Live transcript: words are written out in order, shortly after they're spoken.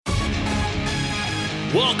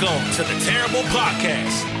Welcome to the Terrible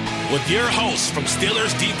Podcast with your hosts from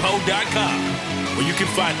SteelersDepot.com, where you can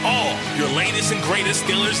find all your latest and greatest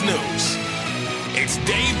Steelers news. It's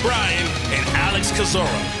Dave Bryan and Alex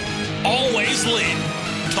Kozora, always lit,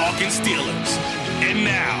 talking Steelers. And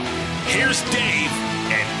now, here's Dave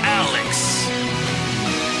and Alex.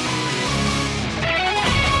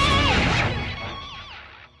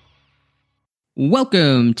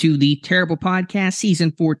 Welcome to the Terrible Podcast,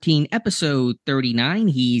 Season 14, Episode 39.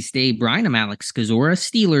 He's Dave Bryan. I'm Alex Kozora,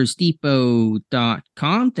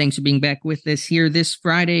 SteelersDepot.com. Thanks for being back with us here this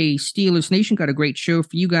Friday. Steelers Nation got a great show for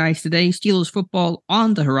you guys today. Steelers football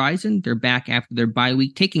on the horizon. They're back after their bye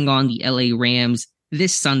week, taking on the LA Rams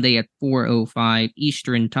this Sunday at 4:05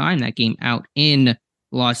 Eastern Time. That game out in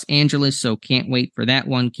Los Angeles, so can't wait for that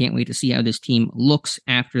one. Can't wait to see how this team looks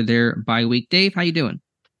after their bye week. Dave, how you doing?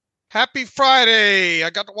 Happy Friday. I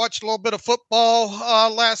got to watch a little bit of football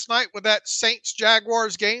last night with that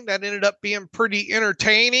Saints-Jaguars game. That ended up being pretty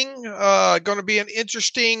entertaining. Going to be an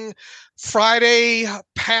interesting Friday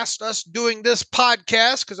past us doing this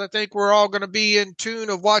podcast, because I think we're all going to be in tune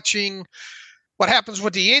of watching what happens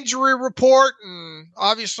with the injury report. And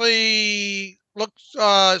obviously,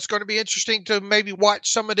 it's going to be interesting to maybe watch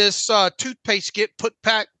some of this toothpaste get put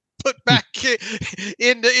back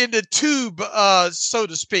in the tube, so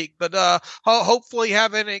to speak. But hopefully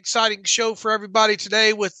have an exciting show for everybody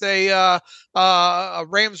today with a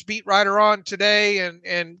Rams beat writer on today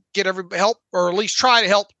and get everybody help, or at least try to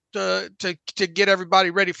help to get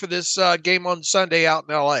everybody ready for this game on Sunday out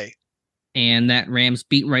in LA. And that Rams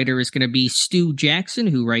beat writer is going to be Stu Jackson,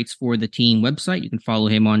 who writes for the team website. You can follow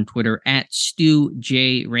him on Twitter at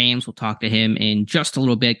StuJRams. We'll talk to him in just a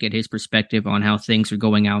little bit, get his perspective on how things are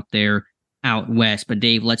going out there out west. But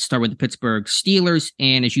Dave, let's start with the Pittsburgh Steelers.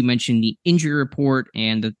 And as you mentioned, the injury report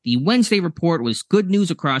and the Wednesday report was good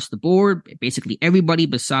news across the board. Basically everybody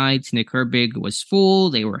besides Nick Herbig was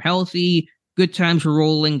full. They were healthy. Good times were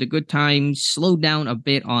rolling. The good times slowed down a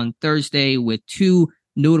bit on Thursday with two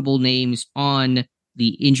notable names on the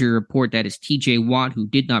injury report. That is TJ Watt, who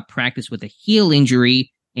did not practice with a heel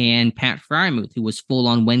injury, and Pat Freiermuth, who was full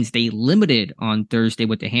on Wednesday, limited on Thursday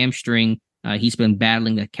with the hamstring. He's been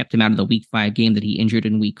battling that kept him out of the Week 5 game that he injured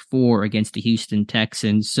in Week 4 against the Houston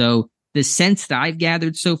Texans. So the sense that I've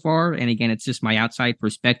gathered so far, and again, it's just my outside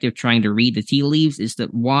perspective trying to read the tea leaves, is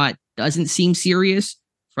that Watt doesn't seem serious.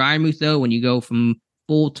 Freiermuth, though, when you go from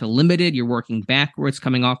full to limited, you're working backwards,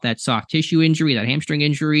 coming off that soft tissue injury, that hamstring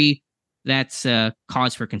injury. That's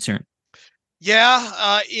cause for concern.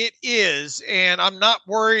 Yeah, it is. And I'm not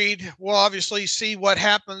worried. We'll obviously see what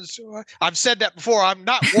happens. I've said that before. I'm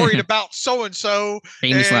not worried about so-and-so.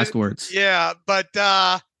 Famous last words. Yeah, but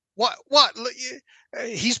what?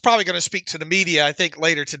 He's probably going to speak to the media, I think,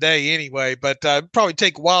 later today anyway, but probably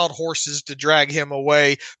take wild horses to drag him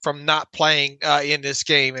away from not playing in this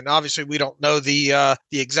game. And obviously we don't know the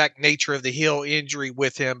exact nature of the heel injury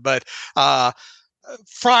with him, but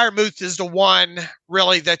Freiermuth is the one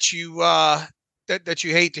really that you that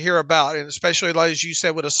you hate to hear about, and especially, like, as you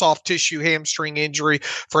said, with a soft tissue hamstring injury,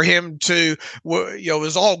 for him to, it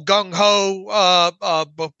was all gung ho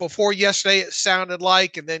before yesterday, it sounded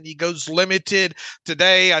like, and then he goes limited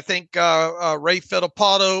today. I think Ray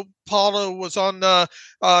Fittipaldo was on the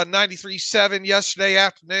 93.7 yesterday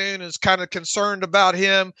afternoon, is kind of concerned about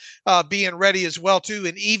him being ready as well too.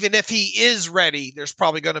 And even if he is ready, there's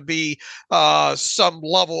probably going to be some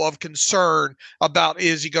level of concern about,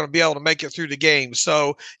 is he going to be able to make it through the game?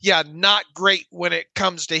 So yeah, not great when it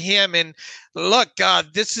comes to him. And look,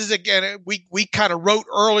 this is, again, we kind of wrote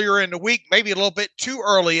earlier in the week, maybe a little bit too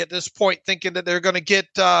early at this point, thinking that they're going to get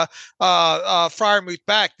Freiermuth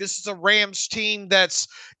back. This is a Rams team that's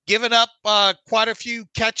given up quite a few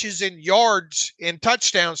catches and yards and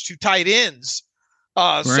touchdowns to tight ends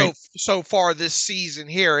Right. so far this season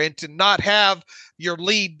here. And to not have your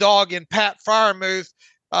lead dog in Pat Freiermuth,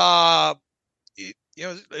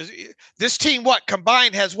 this team,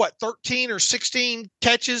 combined has 13 or 16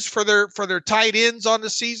 catches for their tight ends on the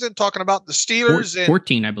season, talking about the Steelers.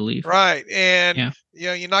 14, I believe. Right. And yeah.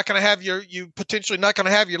 You're not going to have you potentially not going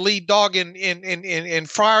to have your lead dog in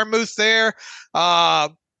Freiermuth there.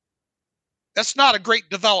 That's not a great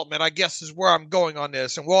development, I guess, is where I'm going on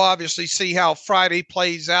this. And we'll obviously see how Friday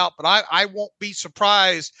plays out, but I won't be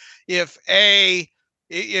surprised if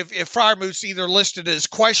Freiermuth's either listed as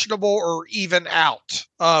questionable or even out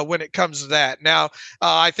when it comes to that. Now,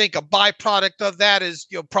 I think a byproduct of that is,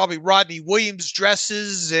 probably Rodney Williams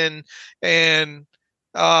dresses and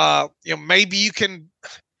maybe you can,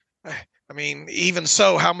 I mean, even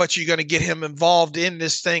so, how much are you going to get him involved in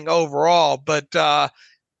this thing overall? But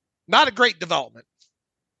not a great development.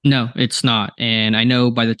 No, it's not. And I know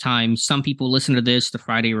by the time some people listen to this, the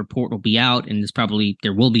Friday report will be out, and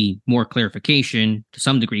there will be more clarification to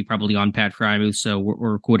some degree, probably on Pat Freiermuth. So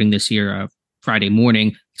we're recording this here Friday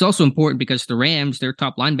morning. It's also important because the Rams, their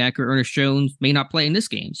top linebacker, Ernest Jones, may not play in this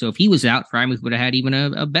game. So if he was out, Freiermuth would have had even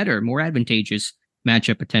a better, more advantageous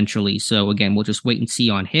matchup potentially. So again, we'll just wait and see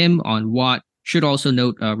on him. On Watt, should also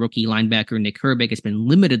note rookie linebacker Nick Herbig has been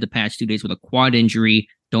limited the past 2 days with a quad injury.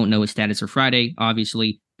 Don't know his status for Friday,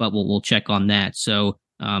 obviously, but we'll check on that. So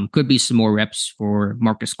could be some more reps for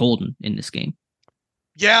Marcus Golden in this game.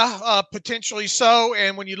 Yeah, potentially so.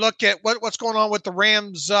 And when you look at what's going on with the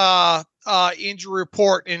Rams injury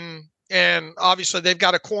report, and obviously they've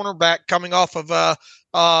got a cornerback coming off of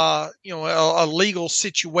a legal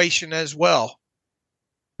situation as well.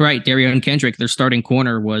 Right, Darion Kendrick, their starting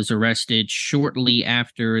corner, was arrested shortly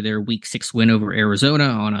after their Week 6 win over Arizona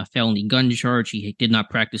on a felony gun charge. He did not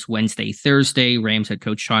practice Wednesday, Thursday. Rams head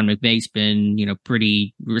coach Sean McVay's been,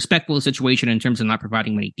 pretty respectful of the situation in terms of not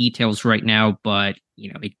providing many details right now. But,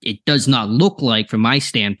 it does not look like, from my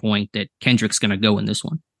standpoint, that Kendrick's going to go in this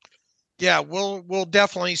one. Yeah, we'll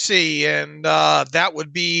definitely see. And that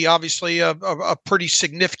would be obviously a pretty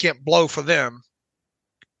significant blow for them.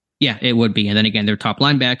 Yeah, it would be. And then again, their top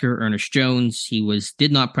linebacker, Ernest Jones,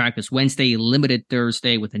 did not practice Wednesday, limited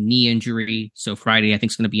Thursday with a knee injury. So Friday, I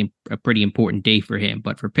think, is going to be a pretty important day for him.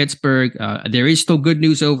 But for Pittsburgh, there is still good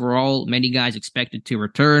news overall. Many guys expected to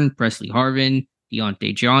return. Presley Harvin,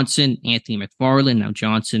 Deontay Johnson, Anthony McFarland. Now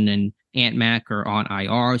Johnson and Ant Mac are on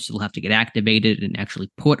IR, so they'll have to get activated and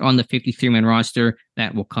actually put on the 53-man roster.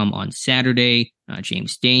 That will come on Saturday.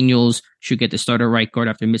 James Daniels should get the starter right guard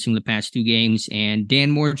after missing the past 2 games. And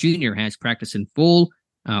Dan Moore Jr. has practiced in full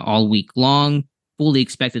all week long, fully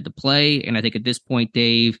expected to play. And I think at this point,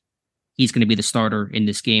 Dave, he's going to be the starter in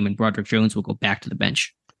this game, and Broderick Jones will go back to the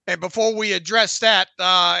bench. And before we address that,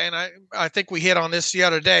 and I think we hit on this the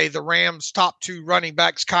other day, the Rams' top 2 running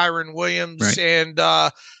backs, Kyren Williams right.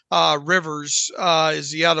 and Rivers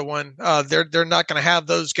is the other one. They're not going to have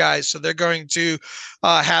those guys, so they're going to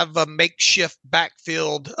have a makeshift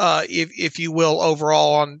backfield, if you will,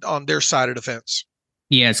 overall on their side of the fence.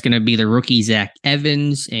 Yeah, it's going to be the rookie Zach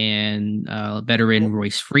Evans and veteran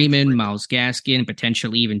Royce Freeman, Myles Gaskin,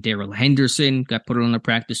 potentially even Darrell Henderson got put on the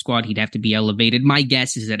practice squad. He'd have to be elevated. My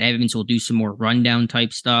guess is that Evans will do some more rundown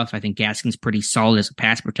type stuff. I think Gaskin's pretty solid as a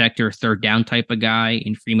pass protector, third down type of guy,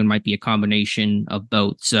 and Freeman might be a combination of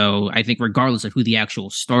both. So I think regardless of who the actual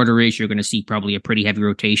starter is, you're going to see probably a pretty heavy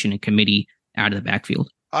rotation and committee out of the backfield.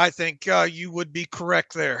 I think you would be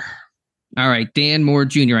correct there. All right, Dan Moore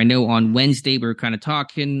Jr. I know on Wednesday we were kind of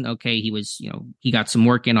talking. Okay, he got some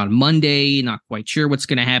work in on Monday. Not quite sure what's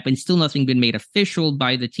going to happen. Still nothing been made official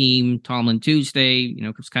by the team. Tomlin Tuesday,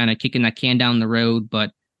 was kind of kicking that can down the road.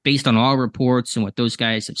 But based on all reports and what those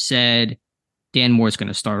guys have said, Dan Moore's going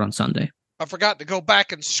to start on Sunday. I forgot to go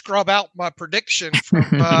back and scrub out my prediction from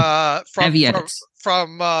the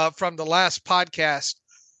last podcast.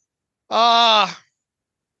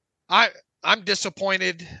 I'm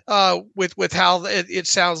disappointed with how it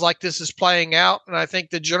sounds like this is playing out, and I think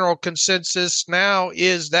the general consensus now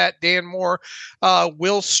is that Dan Moore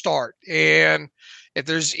will start. And if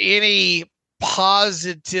there's any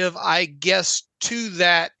positive, I guess, to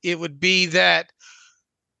that, it would be that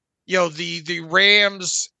the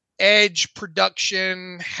Rams' edge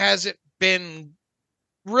production hasn't been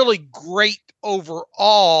really great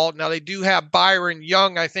overall. Now they do have Byron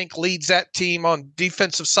Young, I think, leads that team on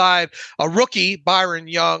defensive side. A rookie, Byron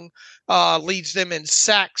Young, leads them in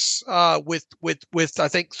sacks with I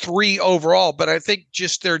think 3 overall. But I think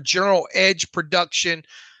just their general edge production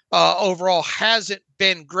overall hasn't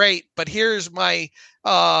been great. But here's my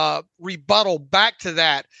rebuttal back to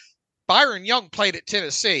that. Byron Young played at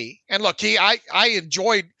Tennessee, and look, I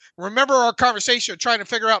enjoyed. Remember our conversation trying to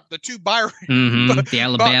figure out the 2 Byron, the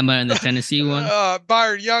Alabama and the Tennessee one.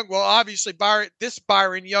 Byron Young. Well, obviously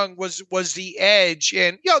Byron Young was the edge,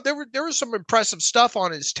 and there was some impressive stuff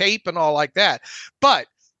on his tape and all like that. But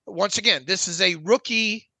once again, this is a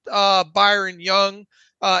rookie Byron Young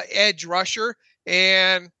edge rusher,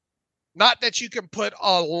 and not that you can put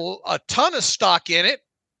a ton of stock in it.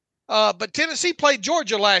 But Tennessee played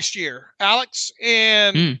Georgia last year, Alex,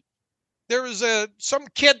 and there was some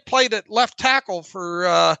kid played at left tackle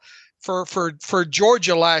for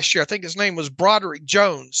Georgia last year. I think his name was Broderick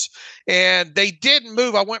Jones, and they did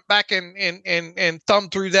move. I went back and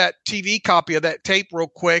thumbed through that TV copy of that tape real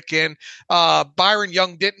quick, and Byron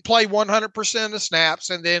Young didn't play 100% of the snaps,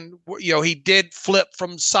 and then he did flip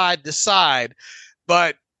from side to side,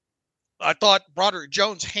 but I thought Broderick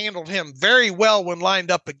Jones handled him very well when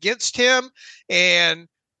lined up against him. And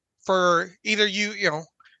for either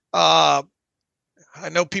I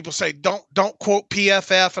know people say don't quote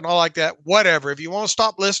PFF and all like that. Whatever. If you want to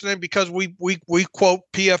stop listening because we quote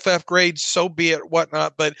PFF grades, so be it.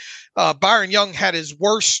 Whatnot. But Byron Young had his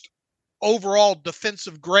worst overall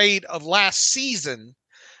defensive grade of last season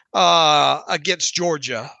against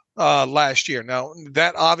Georgia last year. Now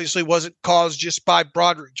that obviously wasn't caused just by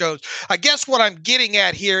Broderick Jones. I guess what I'm getting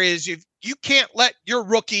at here is if you can't let your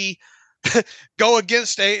rookie go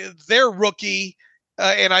against their rookie,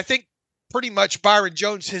 and I think pretty much Byron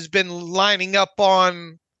Jones has been lining up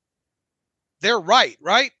on their right?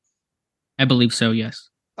 I believe so, yes.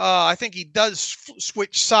 I think he does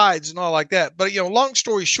switch sides and all like that. But, long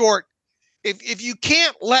story short, if you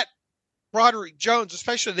can't let Broderick Jones,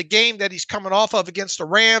 especially the game that he's coming off of against the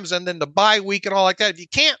Rams and then the bye week and all like that, if you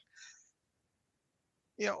can't,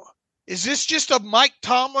 is this just a Mike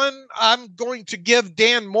Tomlin? I'm going to give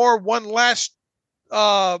Dan Moore one last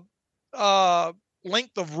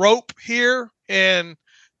length of rope here, and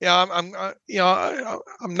I'm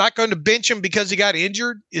not going to bench him because he got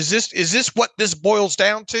injured. Is this what this boils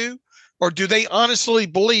down to, or do they honestly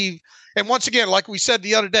believe? And once again, like we said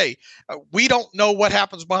the other day, we don't know what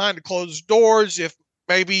happens behind the closed doors. If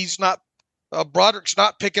maybe he's not Broderick's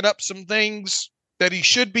not picking up some things that he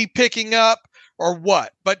should be picking up, or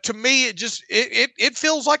what. But to me, it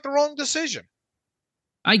feels like the wrong decision.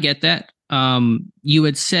 I get that. You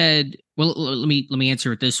had said, well, let me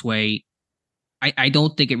answer it this way. I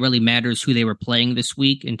don't think it really matters who they were playing this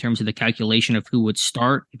week in terms of the calculation of who would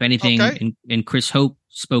start. If anything, okay. and Chris Hoke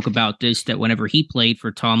spoke about this, that whenever he played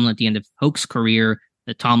for Tomlin at the end of Hoke's career,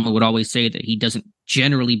 that Tomlin would always say that he doesn't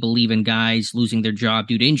generally believe in guys losing their job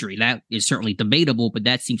due to injury. That is certainly debatable, but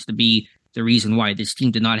that seems to be the reason why this team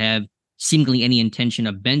did not have seemingly any intention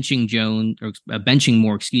of benching Jones or benching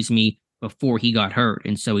Moore, before he got hurt.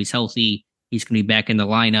 And so he's healthy. He's going to be back in the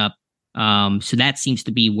lineup. So that seems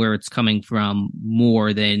to be where it's coming from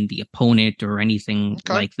more than the opponent or anything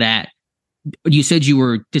like that. You said you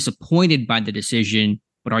were disappointed by the decision,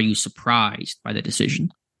 but are you surprised by the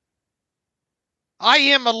decision? I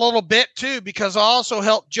am a little bit too, because I also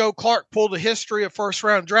helped Joe Clark pull the history of first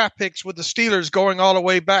round draft picks with the Steelers going all the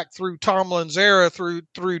way back through Tomlin's era through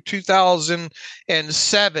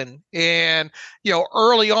 2007. And,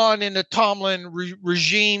 early on in the Tomlin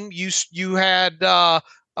regime, you had,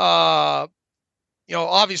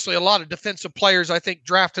 obviously a lot of defensive players, I think,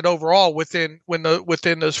 drafted overall within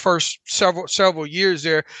those first several years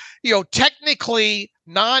there, technically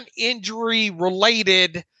non-injury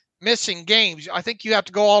related missing games. I think you have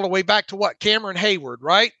to go all the way back to Cameron Hayward,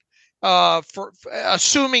 right? For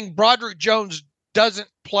assuming Broderick Jones doesn't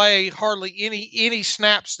play hardly any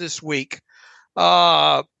snaps this week.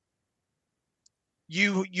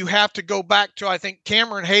 You have to go back to, I think,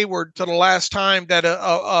 Cameron Hayward to the last time that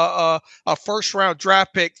a first round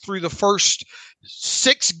draft pick through the first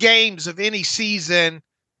 6 games of any season.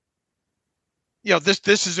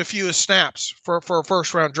 This is a few snaps for a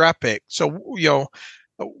first round draft pick. So,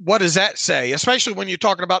 what does that say, especially when you're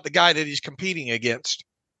talking about the guy that he's competing against?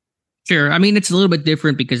 Sure. I mean, it's a little bit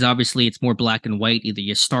different because obviously it's more black and white. Either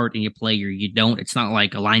you start and you play or you don't. It's not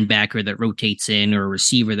like a linebacker that rotates in or a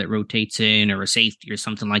receiver that rotates in or a safety or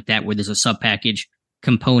something like that where there's a sub-package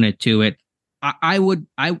component to it. I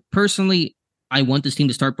personally want this team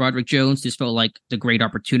to start Broderick Jones. This felt like the great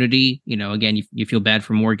opportunity. Again, you feel bad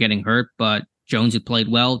for Moore getting hurt, but Jones had played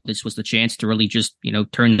well. This was the chance to really just,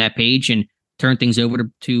 turn that page and turn things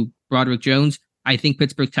over to Broderick Jones. I think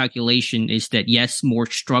Pittsburgh's calculation is that, yes, Moore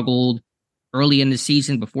struggled early in the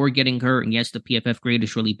season before getting hurt. And yes, the PFF grade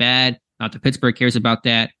is really bad. Not that Pittsburgh cares about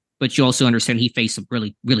that. But you also understand he faced some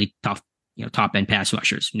really, really tough, top end pass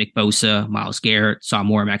rushers. Nick Bosa, Myles Garrett, saw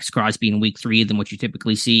more Max Crosby in week 3 than what you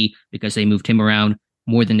typically see because they moved him around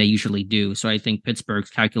more than they usually do. So I think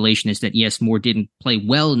Pittsburgh's calculation is that, yes, Moore didn't play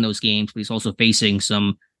well in those games, but he's also facing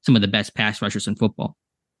some of the best pass rushers in football.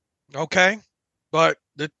 Okay. But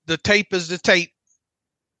the tape is the tape.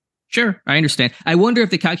 Sure, I understand. I wonder if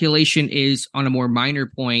the calculation is on a more minor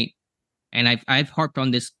point, and I've harped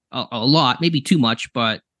on this a lot, maybe too much,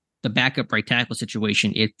 but the backup right tackle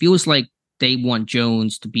situation, it feels like they want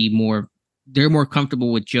Jones to be they're more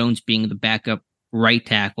comfortable with Jones being the backup right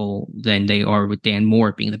tackle than they are with Dan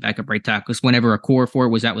Moore being the backup right tackle. Because whenever a core for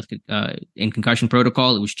was out with in concussion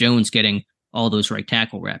protocol, it was Jones getting all those right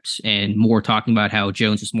tackle reps, and Moore talking about how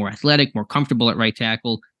Jones is more athletic, more comfortable at right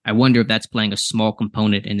tackle. I wonder if that's playing a small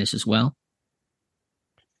component in this as well.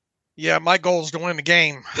 Yeah, my goal is to win the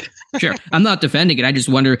game. Sure. I'm not defending it. I just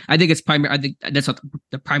wonder, I think that's not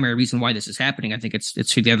the primary reason why this is happening. I think it's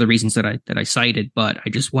for the other reasons that I cited, but I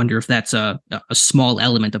just wonder if that's a small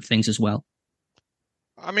element of things as well.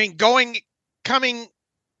 I mean, coming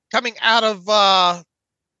coming out of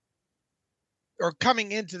or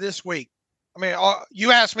coming into this week. I mean,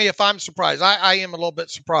 you asked me if I'm surprised. I am a little bit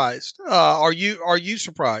surprised. Are you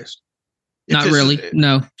surprised? Not really.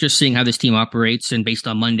 No, just seeing how this team operates, and based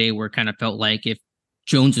on Monday, where it kind of felt like if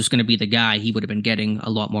Jones was going to be the guy, he would have been getting a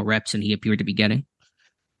lot more reps than he appeared to be getting.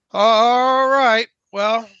 All right.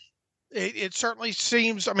 Well, it certainly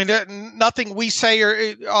seems. I mean, nothing we say,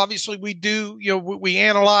 or obviously we do. You know, we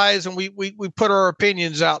analyze and we put our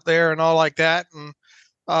opinions out there and all like that. And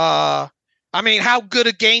I mean, how good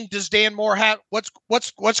a game does Dan Moore have? What's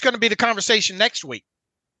going to be the conversation next week?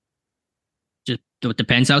 Just it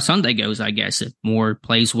depends how Sunday goes, I guess. If Moore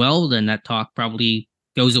plays well, then that talk probably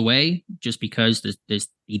goes away, just because the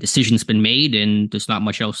decision's been made and there's not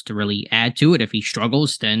much else to really add to it. If he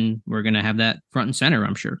struggles, then we're going to have that front and center,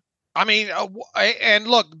 I'm sure. I mean, and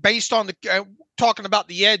look, based on the talking about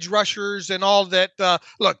the edge rushers and all that,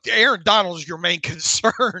 look, Aaron Donald's your main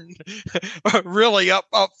concern, really up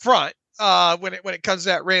front when it comes to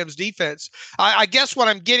that Rams defense. I guess what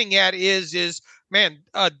I'm getting at is man,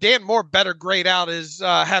 Dan Moore better grade out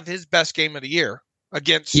have his best game of the year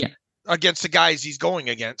against the guys he's going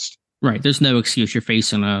against. Right. There's no excuse. You're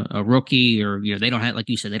facing a rookie, or they don't have, like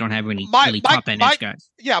you said, they don't have any really top end edge guys.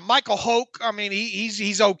 Yeah, Michael Hoke. I mean,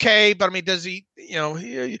 he's okay, but I mean, does he?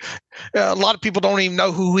 A lot of people don't even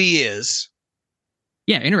know who he is.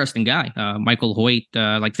 Yeah, interesting guy. Michael Hoyt.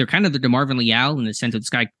 Like they're kind of the DeMarvin Leal in the sense that this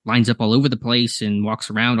guy lines up all over the place and walks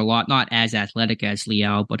around a lot. Not as athletic as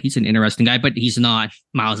Leal, but he's an interesting guy. But he's not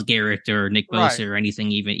Myles Garrett or Nick Bosa or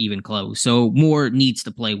anything even close. So Moore needs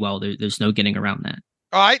to play well. There's no getting around that.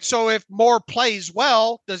 All right. So if Moore plays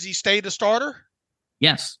well, does he stay the starter?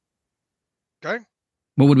 Yes. Okay.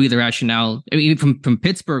 What would be the rationale? I mean, from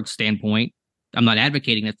Pittsburgh's standpoint, I'm not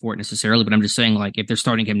advocating that for it necessarily, but I'm just saying, like, if they're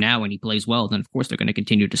starting him now and he plays well, then of course they're going to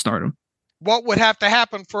continue to start him. What would have to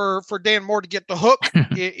happen for Dan Moore to get the hook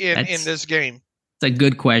in this game? It's a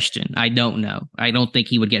good question. I don't know. I don't think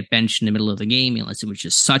he would get benched in the middle of the game unless it was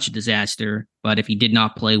just such a disaster. But if he did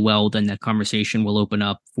not play well, then that conversation will open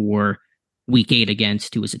up for Week 8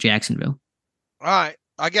 against who was at Jacksonville. All right.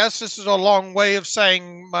 I guess this is a long way of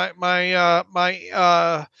saying my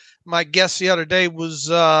guess the other day was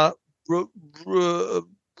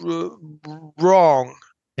wrong.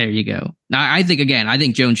 There you go. Now, I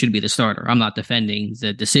think Jones should be the starter. I'm not defending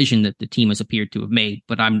the decision that the team has appeared to have made,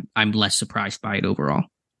 but I'm less surprised by it overall.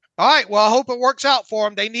 All right. Well, I hope it works out for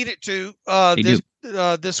them. They need it to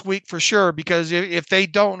this week for sure, because if they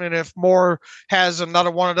don't, and if Moore has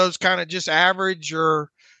another one of those kind of just average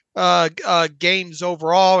or games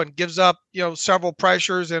overall and gives up, several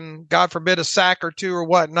pressures and God forbid a sack or two or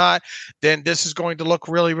whatnot, then this is going to look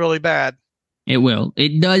really, really bad. It will.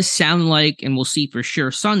 It does sound like, and we'll see for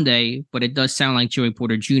sure Sunday, but it does sound like Joey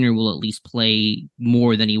Porter Jr. will at least play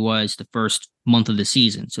more than he was the first month of the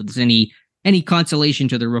season. So if there's any consolation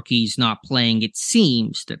to the rookies not playing, it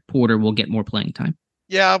seems that Porter will get more playing time.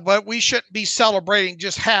 Yeah, but we shouldn't be celebrating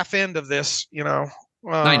just half end of this,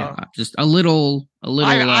 I know, just a little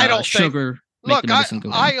I don't sugar. Look,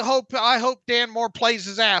 I hope Dan Moore plays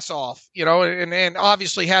his ass off, and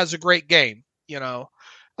obviously has a great game,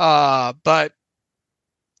 but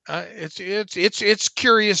it's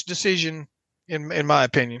curious decision in my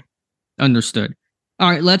opinion. Understood. All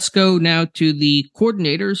right, let's go now to the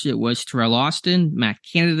coordinators. It was Terrell Austin, Matt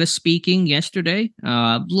Canada speaking yesterday.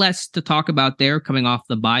 Less to talk about there. Coming off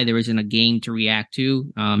the bye, there isn't a game to react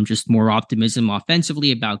to. Just more optimism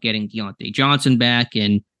offensively about getting Deontay Johnson back.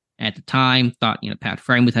 And at the time, thought Pat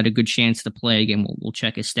Freiermuth had a good chance to play. Again, we'll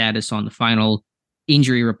check his status on the final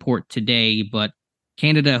injury report today. But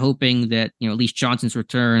Canada hoping that at least Johnson's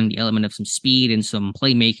return, the element of some speed and some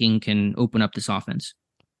playmaking, can open up this offense.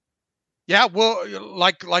 Yeah, well,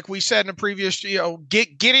 like we said in the previous,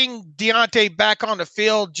 getting Deontay back on the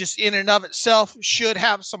field just in and of itself should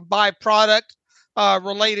have some byproduct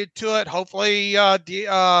related to it. Hopefully,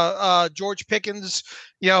 George Pickens,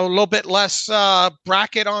 a little bit less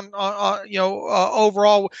bracket on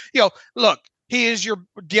overall. Look,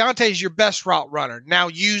 Deontay is your best route runner. Now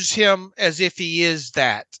use him as if he is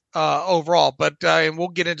that overall. But and we'll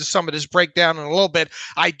get into some of this breakdown in a little bit.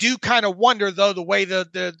 I do kind of wonder though the way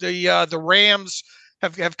the Rams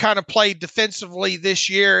have kind of played defensively this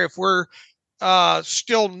year. If we're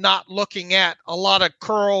still not looking at a lot of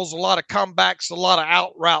curls, a lot of comebacks, a lot of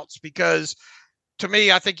out routes, because to me,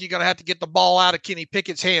 I think you're going to have to get the ball out of Kenny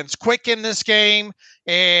Pickett's hands quick in this game,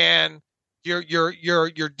 and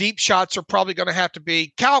your deep shots are probably going to have to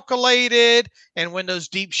be calculated, and when those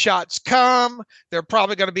deep shots come, they're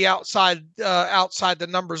probably going to be outside the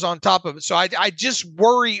numbers on top of it. So I just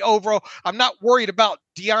worry overall. I'm not worried about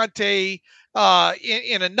Deontay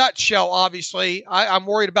in a nutshell, obviously, I'm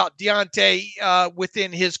worried about Deontay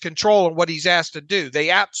within his control and what he's asked to do. They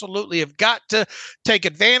absolutely have got to take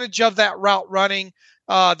advantage of that route running,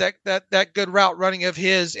 that good route running of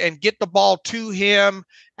his, and get the ball to him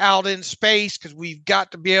out in space, because we've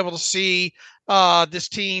got to be able to see this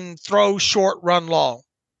team throw short, run long.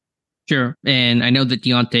 Sure. And I know that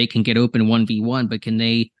Deontay can get open 1v1, but can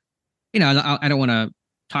they, I don't want to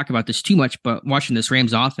talk about this too much, but watching this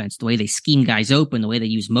Rams offense, the way they scheme guys open, the way they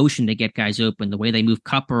use motion to get guys open, the way they move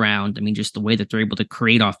Kupp around, I mean, just the way that they're able to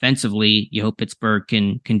create offensively, you hope Pittsburgh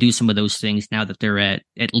can do some of those things now that they're at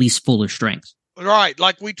least fuller strength. Right.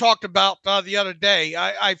 Like we talked about the other day,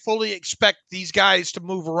 I fully expect these guys to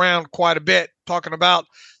move around quite a bit, talking about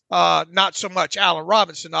not so much Allen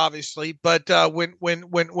Robinson, obviously, but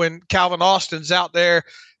when Calvin Austin's out there,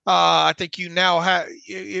 I think you now have,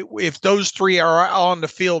 if those three are on the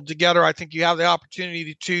field together, I think you have the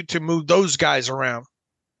opportunity to move those guys around.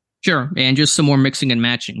 Sure. And just some more mixing and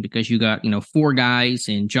matching, because you got, 4 guys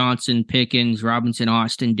in Johnson, Pickens, Robinson,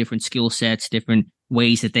 Austin, different skill sets, different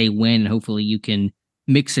ways that they win. Hopefully you can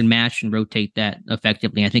mix and match and rotate that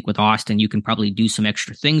effectively. I think with Austin, you can probably do some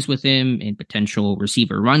extra things with him in potential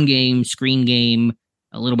receiver run game, screen game,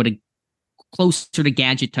 a little bit of closer to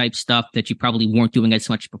gadget type stuff that you probably weren't doing as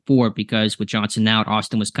much before, because with Johnson out,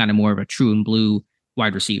 Austin was kind of more of a true and blue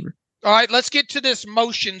wide receiver. All right, let's get to this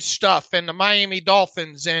motion stuff and the Miami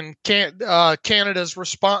Dolphins and Canada's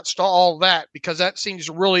response to all that, because that seems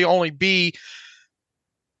to really only be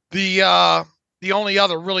the only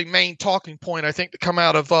other really main talking point, I think, to come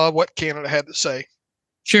out of what Canada had to say.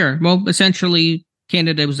 Sure. Well, essentially,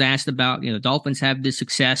 Canada was asked about, the Dolphins have this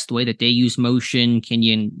success, the way that they use motion. Can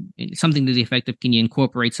you, something to the effect of, can you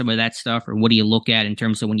incorporate some of that stuff, or what do you look at in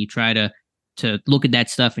terms of when you try to look at that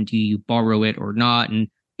stuff, and do you borrow it or not? And,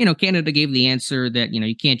 Canada gave the answer that,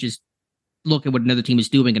 you can't just look at what another team is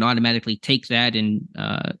doing and automatically take that and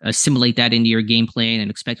assimilate that into your game plan and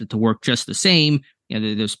expect it to work just the same.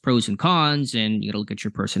 There's pros and cons, and you got to look at your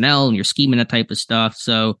personnel and your scheme and that type of stuff.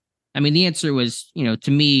 So, I mean, the answer was,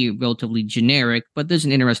 to me, relatively generic, but there's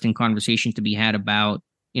an interesting conversation to be had about,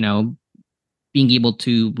 being able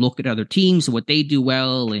to look at other teams and what they do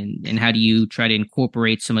well, and how do you try to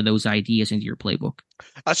incorporate some of those ideas into your playbook.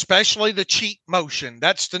 Especially the cheat motion.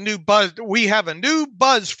 That's the new buzz. We have a new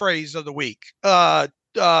buzz phrase of the week,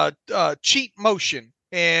 cheat motion.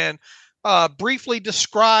 And briefly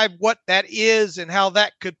describe what that is and how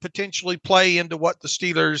that could potentially play into what the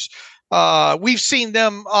Steelers. We've seen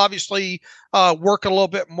them obviously work a little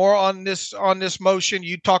bit more on this motion.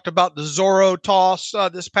 You talked about the Zorro toss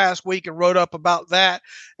this past week and wrote up about that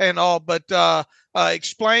and all, but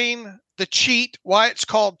explain the cheat, why it's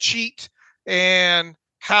called cheat, and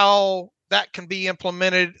how that can be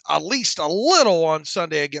implemented at least a little on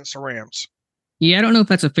Sunday against the Rams. Yeah, I don't know if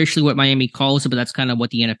that's officially what Miami calls it, but that's kind of what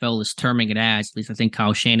the NFL is terming it as. At least I think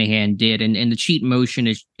Kyle Shanahan did. And the cheat motion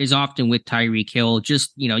is often with Tyreek Hill.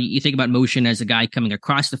 Just, you think about motion as a guy coming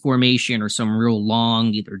across the formation, or some real long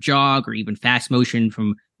either jog or even fast motion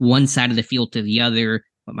from one side of the field to the other.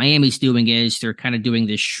 What Miami's doing is they're kind of doing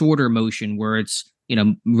this shorter motion where it's,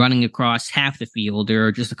 running across half the field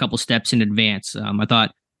or just a couple steps in advance. I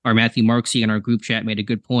thought our Matthew Marksy in our group chat made a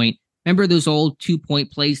good point. Remember those old 2-point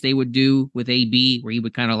plays they would do with AB, where he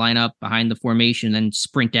would kind of line up behind the formation and then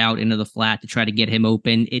sprint out into the flat to try to get him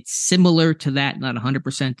open? It's similar to that, not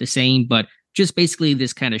 100% the same, but just basically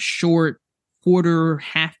this kind of short quarter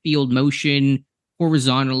half field motion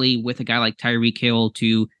horizontally with a guy like Tyreek Hill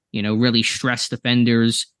to, really stress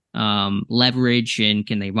defenders, leverage, and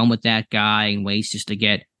can they run with that guy in ways just to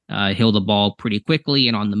get Hill the ball pretty quickly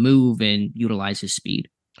and on the move and utilize his speed.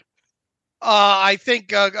 I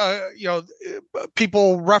think,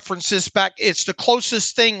 people reference this back. It's the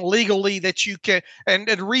closest thing legally that you can. And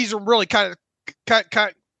the reason really kind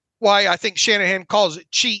of why I think Shanahan calls it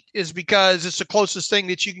cheat is because it's the closest thing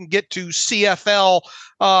that you can get to CFL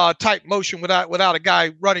type motion without a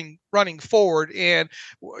guy running forward. And,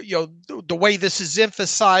 the way this is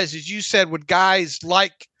emphasized, as you said, with guys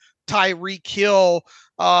like Tyreek Hill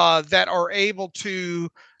that are able to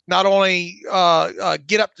not only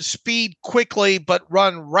get up to speed quickly, but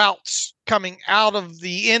run routes coming out of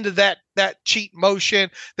the end of that cheat motion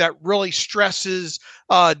that really stresses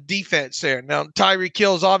defense there. Now, Tyreek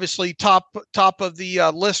Hill is obviously top of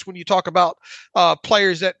the list when you talk about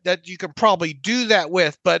players that you can probably do that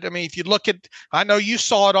with. But I mean, if you look at, I know you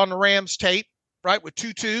saw it on the Rams tape, right, with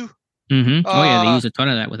Tutu. Mm-hmm. Oh yeah, they use a ton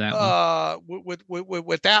of that with that one.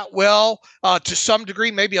 With Atwell, to some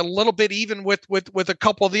degree, maybe a little bit even with a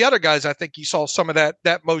couple of the other guys. I think you saw some of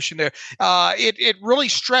that motion there. It really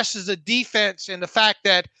stresses the defense and the fact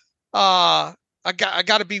that I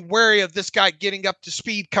got to be wary of this guy getting up to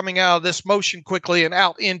speed, coming out of this motion quickly and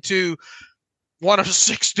out into one of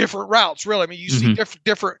 6 different routes. Really, I mean, you see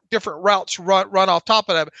different routes run off top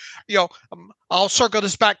of that. I'll circle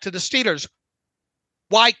this back to the Steelers.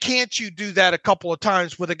 Why can't you do that a couple of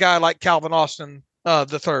times with a guy like Calvin Austin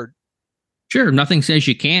the third? Sure, nothing says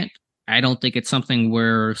you can't. I don't think it's something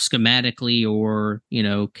where schematically or,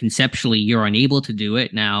 conceptually you're unable to do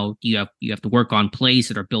it. Now you have to work on plays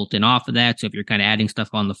that are built in off of that. So if you're kind of adding stuff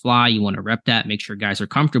on the fly, you want to rep that, make sure guys are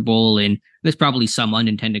comfortable. And there's probably some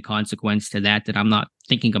unintended consequence to that I'm not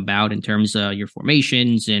thinking about in terms of your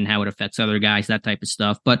formations and how it affects other guys, that type of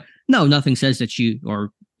stuff. But no, nothing says that you are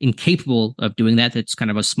incapable of doing that. That's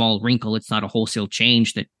kind of a small wrinkle. It's not a wholesale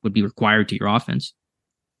change that would be required to your offense.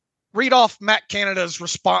 Read off Matt Canada's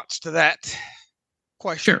response to that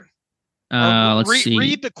question. Sure. Let's see.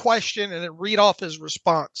 Read the question and then read off his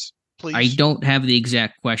response, please. I don't have the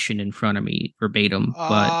exact question in front of me verbatim, but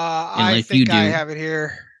I think I have it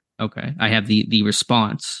here. Okay. I have the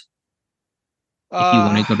response. If you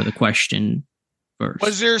want to go to the question first.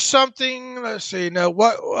 Was there something? Let's see. No,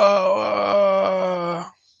 what?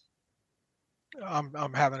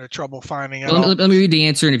 I'm having a trouble finding it. Let me read the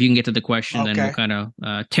answer, and if you can get to the question, then we'll kind of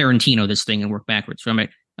Tarantino this thing and work backwards from it.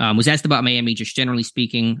 Was asked about Miami, just generally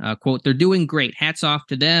speaking. Quote, they're doing great. Hats off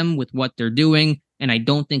to them with what they're doing. And I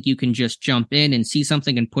don't think you can just jump in and see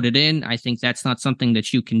something and put it in. I think that's not something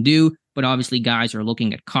that you can do. But obviously, guys are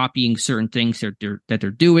looking at copying certain things that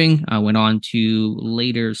they're doing. Went on to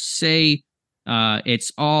later say,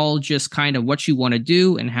 it's all just kind of what you want to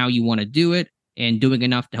do and how you want to do it. And doing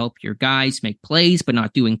enough to help your guys make plays, but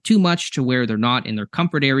not doing too much to where they're not in their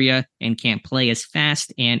comfort area and can't play as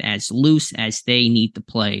fast and as loose as they need to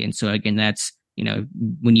play. And so, again, that's,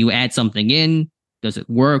 when you add something in, does it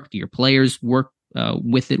work? Do your players work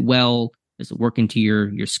with it well? Does it work into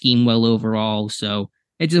your scheme well overall? So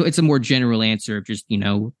it's a more general answer of just,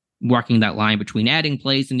 walking that line between adding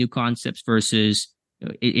plays and new concepts versus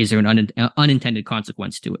is there an unintended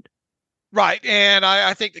consequence to it? Right. And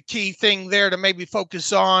I think the key thing there to maybe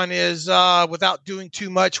focus on is without doing too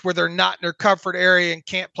much where they're not in their comfort area and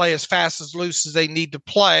can't play as fast as loose as they need to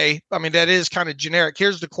play. I mean, that is kind of generic.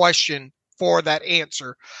 Here's the question for that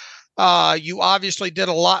answer. You obviously did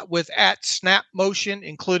a lot with at snap motion,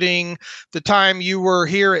 including the time you were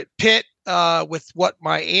here at Pitt. With what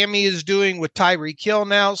Miami is doing with Tyreek Hill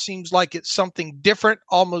now, seems like it's something different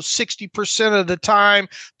almost 60% of the time,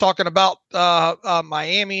 talking about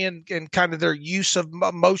Miami and kind of their use of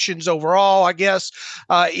motions overall, I guess.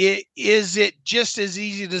 Is it just as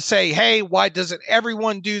easy to say, hey, why doesn't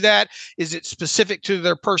everyone do that? Is it specific to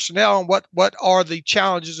their personnel? And what are the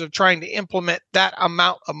challenges of trying to implement that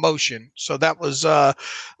amount of motion? So that was the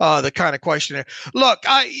kind of question there. Look,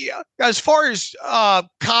 as far as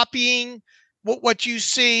copying what you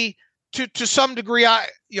see to some degree, I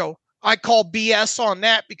call BS on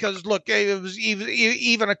that because look, it was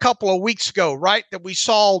even a couple of weeks ago, right, that we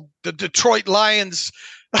saw the Detroit Lions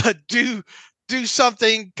do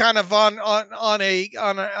something kind of on a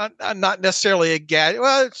not necessarily a gadget.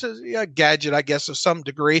 Well, it's a gadget, I guess, of some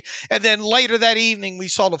degree. And then later that evening, we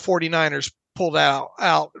saw the 49ers pull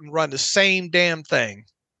out and run the same damn thing.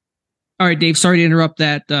 All right, Dave, sorry to interrupt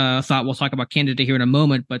that thought. We'll talk about Canada here in a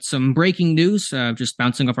moment, but some breaking news, just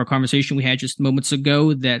bouncing off our conversation we had just moments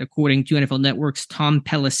ago, that according to NFL Network's Tom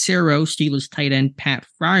Pelissero, Steelers tight end Pat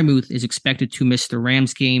Freiermuth is expected to miss the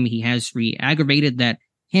Rams game. He has re-aggravated that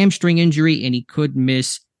hamstring injury, and he could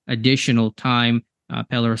miss additional time.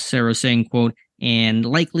 Pelissero saying, quote, and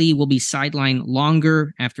likely will be sidelined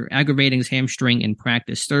longer after aggravating his hamstring in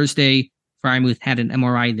practice Thursday. Freiermuth had an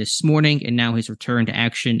MRI this morning, and now his return to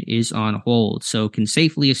action is on hold. So can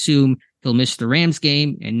safely assume he'll miss the Rams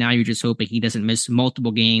game, and now you're just hoping he doesn't miss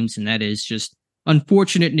multiple games, and that is just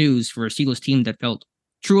unfortunate news for a Steelers team that felt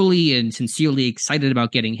truly and sincerely excited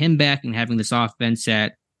about getting him back and having this offense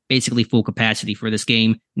at basically full capacity for this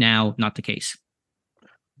game. Now, not the case.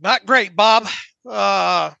 Not great, Bob.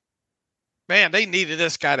 Man, they needed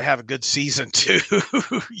this guy to have a good season too.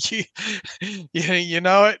 you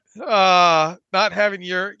know it. Not having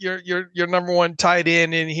your number one tight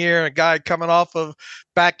end in here, a guy coming off of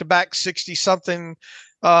back-to-back 60-something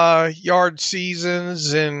yard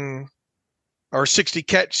seasons or 60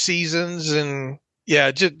 catch seasons, and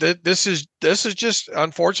yeah, this is just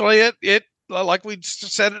unfortunately it like we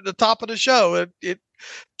said at the top of the show, it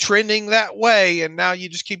trending that way, and now you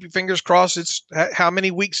just keep your fingers crossed. It's how many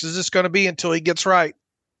weeks is this going to be until he gets right?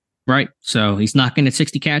 Right. So he's not going to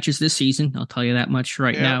 60 catches this season. I'll tell you that much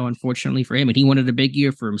right now, unfortunately for him. And he wanted a big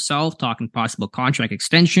year for himself, talking possible contract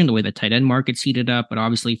extension, the way the tight end market's heated up. But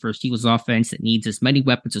obviously for a Steelers offense that needs as many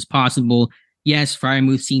weapons as possible. Yes,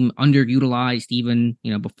 Freiermuth seemed underutilized even,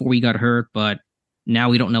 before he got hurt, but now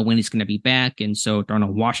we don't know when he's going to be back. And so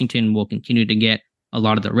Darnell Washington will continue to get a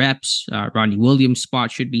lot of the reps. Rodney Williams'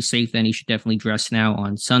 spot should be safe then. He should definitely dress now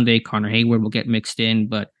on Sunday. Connor Hayward will get mixed in,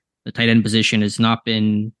 but the tight end position has not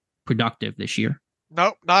been productive this year.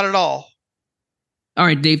 Nope, not at all. All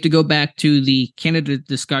right, Dave, to go back to the candidate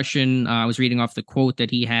discussion, I was reading off the quote that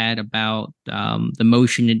he had about the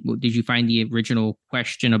motion. Did you find the original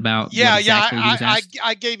question about?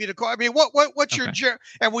 I gave you the quote. I mean, what's your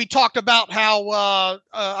and we talked about how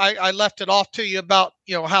I left it off to you about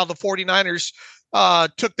how the 49ers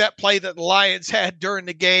took that play that the Lions had during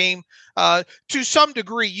the game. To some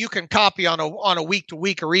degree, you can copy on a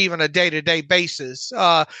week-to-week or even a day-to-day basis.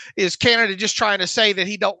 Is Canada just trying to say that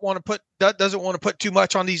he doesn't want to put too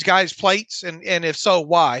much on these guys' plates? And if so,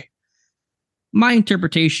 why? My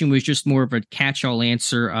interpretation was just more of a catch-all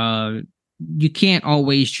answer. You can't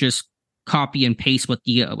always just copy and paste what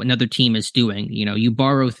another team is doing. You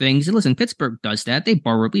borrow things. And listen, Pittsburgh does that. They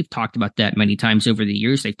borrow. We've talked about that many times over the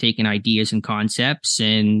years. They've taken ideas and concepts,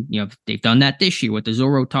 and they've done that this year with the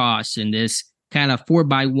Zorro toss and this kind of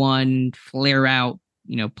 4x1 flare out,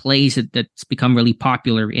 plays that's become really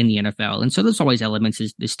popular in the NFL. And so there's always elements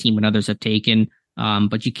this team and others have taken,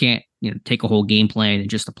 but you can't take a whole game plan and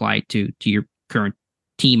just apply it to your current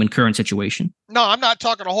team and current situation. No, I'm not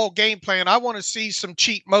talking a whole game plan. I want to see some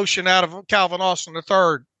cheat motion out of Calvin Austin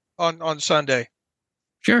III on Sunday.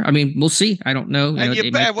 Sure. I mean, we'll see. I don't know. And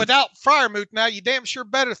without Freiermuth now, you damn sure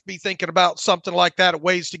better be thinking about something like that,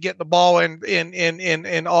 ways to get the ball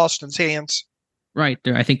in Austin's hands. Right.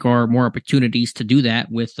 There, I think, are more opportunities to do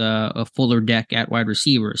that with a fuller deck at wide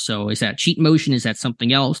receiver. So is that cheat motion? Is that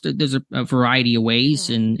something else? There's a variety of ways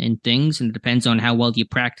and things, and it depends on how well you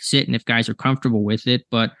practice it and if guys are comfortable with it.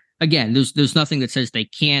 But again, there's nothing that says they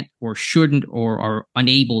can't or shouldn't or are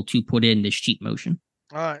unable to put in this cheat motion.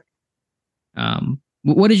 All right.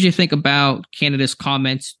 What did you think about Canada's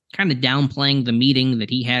comments, kind of downplaying the meeting that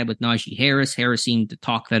he had with Najee Harris? Harris seemed to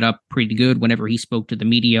talk that up pretty good whenever he spoke to the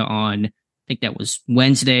media on, I think that was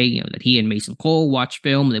Wednesday, that he and Mason Cole watched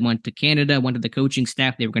film. They went to Canada, went to the coaching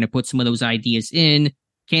staff. They were going to put some of those ideas in.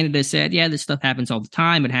 Canada said, yeah, this stuff happens all the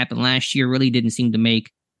time. It happened last year. Really didn't seem to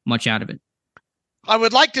make much out of it. I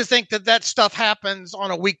would like to think that stuff happens on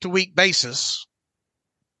a week-to-week basis.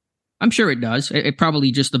 I'm sure it does. It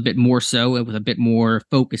probably just a bit more so with a bit more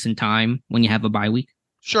focus and time when you have a bye week.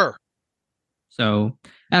 Sure. So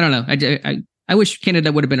I don't know. I wish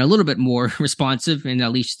Canada would have been a little bit more responsive and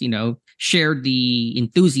at least, shared the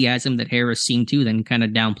enthusiasm that Harris seemed to, then kind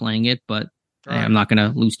of downplaying it. But I'm not going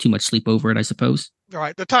to lose too much sleep over it, I suppose. All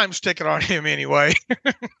right. The time's ticking on him anyway.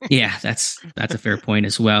 Yeah, that's a fair point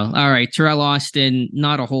as well. All right. Terrell Austin,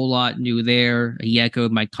 not a whole lot new there. He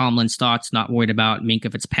echoed Mike Tomlin's thoughts, not worried about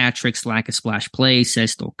Minkah Fitzpatrick's lack of splash play,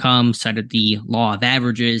 says they'll come, cited the law of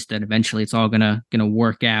averages, that eventually it's all gonna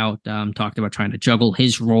work out. Talked about trying to juggle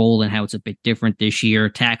his role and how it's a bit different this year.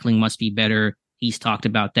 Tackling must be better. He's talked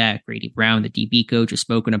about that. Grady Brown, the DB coach, has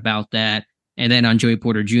spoken about that. And then on Joey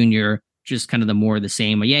Porter Jr., just kind of the more of the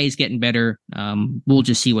same. But yeah, he's getting better. We'll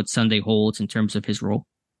just see what Sunday holds in terms of his role.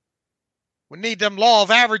 We need them law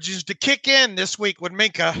of averages to kick in this week with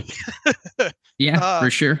Minkah. Yeah,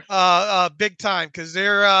 for sure. Big time, because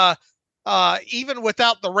they're even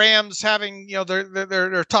without the Rams having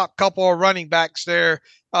their top couple of running backs there,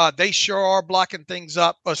 they sure are blocking things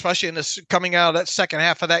up, especially in this coming out of that second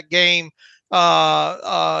half of that game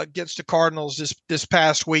against the Cardinals this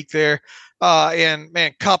past week there. And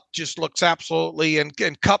man, Kupp just looks absolutely, and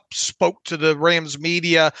Kupp spoke to the Rams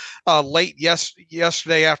media late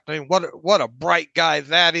yesterday afternoon. What a bright guy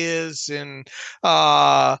that is. And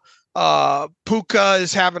Puka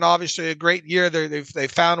is having obviously a great year. They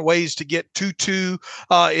found ways to get Tutu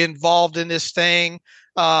involved in this thing.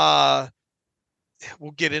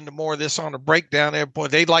 We'll get into more of this on a breakdown there. Boy,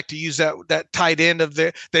 they'd like to use that tight end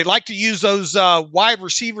they like to use those wide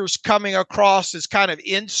receivers coming across as kind of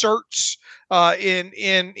inserts in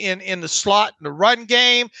the slot in the run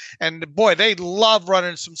game. And boy, they love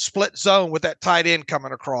running some split zone with that tight end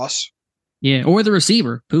coming across. Yeah, or the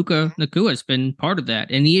receiver. Puka Nacua has been part of that.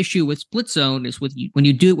 And the issue with split zone is when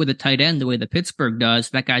you do it with a tight end the way that Pittsburgh does,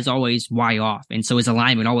 that guy's always wide off. And so his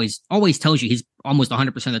alignment always tells you he's almost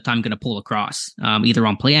 100% of the time going to pull across, either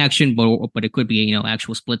on play action, but it could be,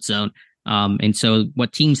 actual split zone. And so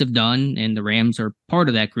what teams have done, and the Rams are part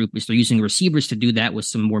of that group, is they're using receivers to do that with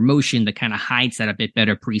some more motion that kind of hides that a bit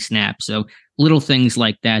better pre-snap. So little things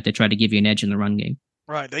like that to try to give you an edge in the run game.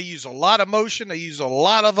 Right. They use a lot of motion. They use a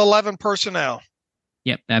lot of 11 personnel.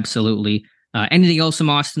 Yep, absolutely. Anything else from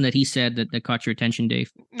Austin that he said that caught your attention,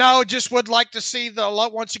 Dave? No, just would like to see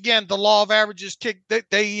once again the law of averages kick.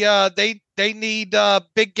 They need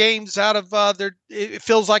big games out of their. It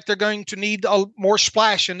feels like they're going to need more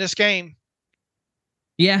splash in this game.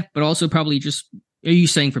 Yeah, but also probably just. Are you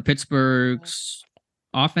saying for Pittsburgh's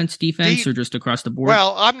offense, defense, or just across the board?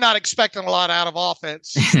 Well, I'm not expecting a lot out of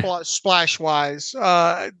offense splash wise.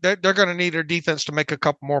 They're going to need their defense to make a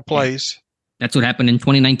couple more plays. Yeah. That's what happened in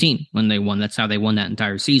 2019 when they won. That's how they won that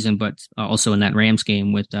entire season, but also in that Rams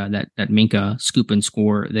game with that Minkah scoop and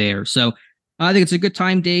score there. So I think it's a good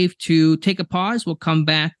time, Dave, to take a pause. We'll come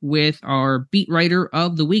back with our beat writer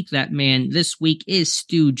of the week. That man this week is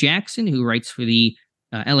Stu Jackson, who writes for the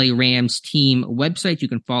LA Rams team website. You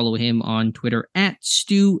can follow him on Twitter at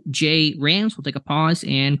Stu J Rams. We'll take a pause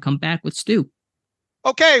and come back with Stu.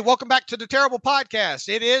 Okay, welcome back to the Terrible Podcast.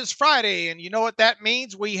 It is Friday, and you know what that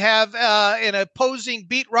means. We have an opposing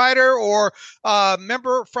beat writer or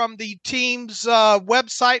member from the team's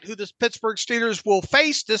website who the Pittsburgh Steelers will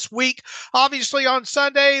face this week. Obviously, on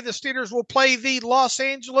Sunday, the Steelers will play the Los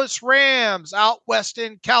Angeles Rams out west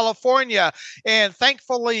in California. And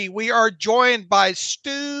thankfully, we are joined by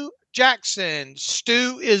Stu Jackson.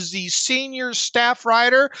 Stu is the senior staff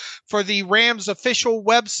writer for the Rams official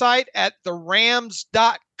website at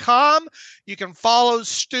therams.com. You can follow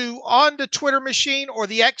Stu on the Twitter machine or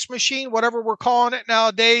the X machine, whatever we're calling it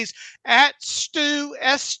nowadays, at Stu,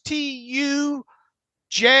 STUJ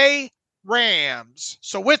Rams.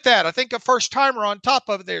 So with that, I think a first timer on top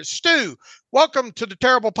of it there. Stu, welcome to the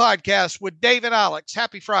Terrible Podcast with Dave and Alex.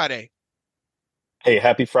 Happy Friday. Hey,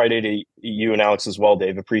 happy Friday to you and Alex as well,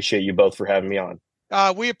 Dave. Appreciate you both for having me on.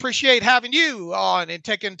 We appreciate having you on and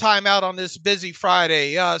taking time out on this busy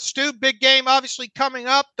Friday. Stu, big game obviously coming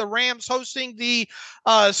up. The Rams hosting the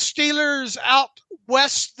Steelers out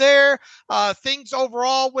west there. Things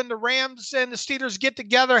overall when the Rams and the Steelers get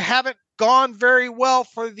together haven't gone very well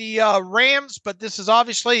for the Rams, but this is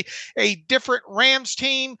obviously a different Rams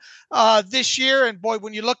team this year. And boy,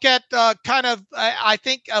 when you look at I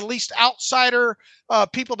think at least outsider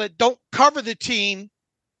people that don't cover the team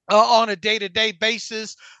on a day-to-day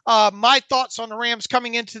basis, my thoughts on the Rams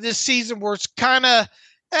coming into this season were kind of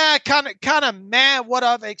mad what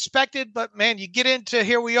I've expected, but man, you get into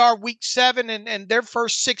here we are week 7 and their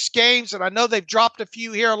first 6 games. And I know they've dropped a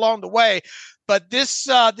few here along the way, but this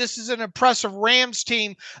is an impressive Rams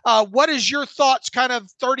team. What is your thoughts, kind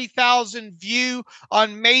of 30,000 view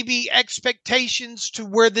on maybe expectations to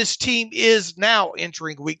where this team is now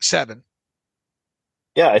entering week 7?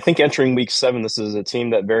 Yeah, I think entering week 7, this is a team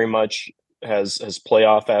that very much has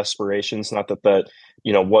playoff aspirations. Not that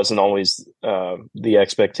wasn't always the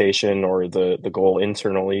expectation or the goal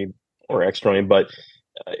internally or externally, but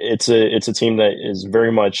it's a team that is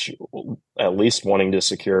very much at least wanting to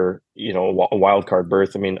secure a wild card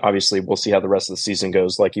berth. I mean, obviously we'll see how the rest of the season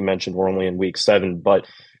goes. Like you mentioned, we're only in week 7, but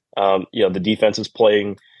the defense is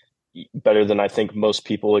playing better than I think most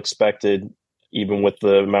people expected, even with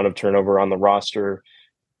the amount of turnover on the roster.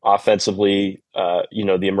 Offensively, the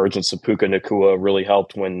emergence of Puka Nacua really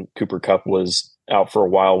helped when Cooper Kupp was out for a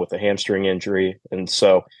while with a hamstring injury. And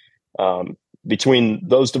so between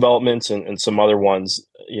those developments and some other ones,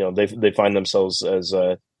 they find themselves as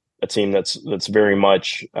a team that's very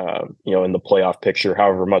much, in the playoff picture,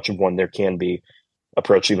 however much of one there can be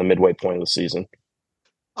approaching the midway point of the season.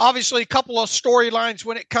 Obviously, a couple of storylines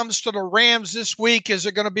when it comes to the Rams this week is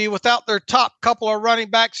they're going to be without their top couple of running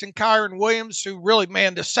backs in Kyren Williams, who really,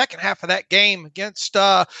 man, the second half of that game against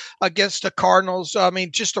the Cardinals, I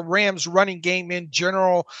mean, just the Rams running game in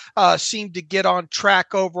general seemed to get on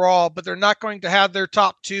track overall, but they're not going to have their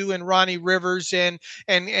top 2 in Ronnie Rivers and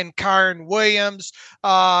Kyren Williams.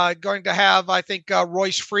 Going to have, I think,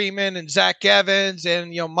 Royce Freeman and Zach Evans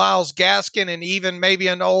and, Myles Gaskin and even maybe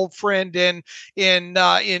an old friend in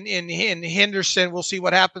Henderson. We'll see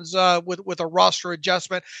what happens with a roster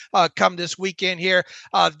adjustment come this weekend here.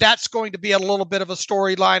 That's going to be a little bit of a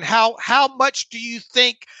storyline. How much do you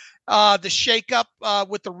think the shakeup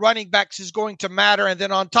with the running backs is going to matter? And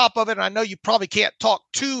then on top of it, and I know you probably can't talk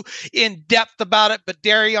too in depth about it, but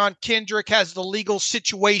Darion Kendrick has the legal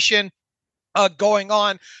situation going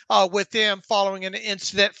on with him following an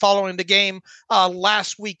incident following the game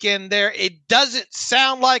last weekend there. It doesn't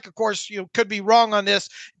sound like, of course, you could be wrong on this,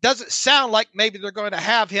 doesn't sound like maybe they're going to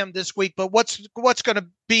have him this week, but what's going to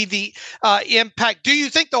be the impact? Do you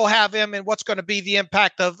think they'll have him, and what's going to be the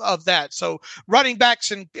impact of that? So running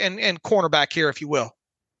backs and cornerback here, if you will.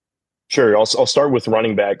 Sure. I'll start with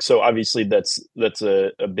running back. So obviously that's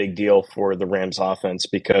a big deal for the Rams offense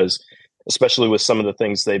because especially with some of the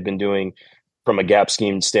things they've been doing from a gap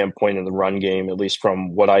scheme standpoint in the run game, at least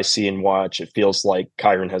from what I see and watch, it feels like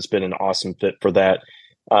Kyren has been an awesome fit for that.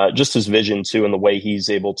 Just his vision too, and the way he's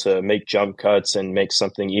able to make jump cuts and make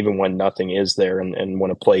something even when nothing is there and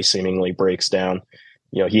when a play seemingly breaks down.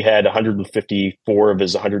 He had 154 of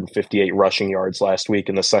his 158 rushing yards last week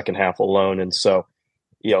in the second half alone. And so,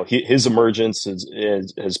 his emergence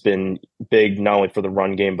has been big, not only for the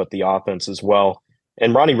run game, but the offense as well.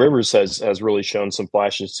 And Ronnie Rivers has really shown some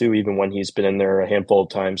flashes too, even when he's been in there a handful of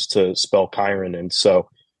times to spell Kyren. And so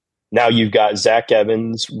now you've got Zach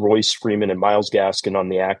Evans, Royce Freeman, and Myles Gaskin on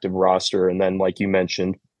the active roster. And then, like you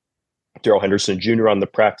mentioned, Darrell Henderson Jr. on the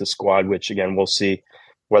practice squad, which again, we'll see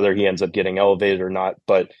whether he ends up getting elevated or not.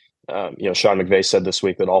 But, Sean McVay said this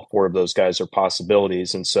week that all four of those guys are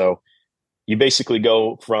possibilities. And so you basically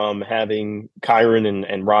go from having Kyren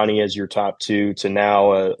and Ronnie as your top two to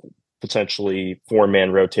now a potentially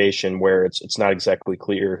 4-man rotation where it's not exactly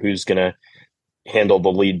clear who's going to handle the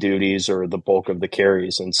lead duties or the bulk of the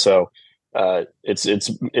carries. And so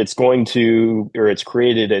it's going to, or it's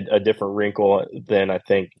created a different wrinkle than I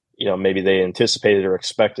think, maybe they anticipated or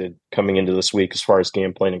expected coming into this week as far as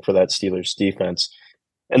game planning for that Steelers defense.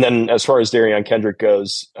 And then as far as Darion Kendrick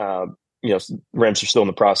goes, Rams are still in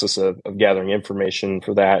the process of gathering information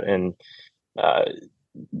for that. And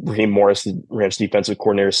Raheem Morris, the Rams defensive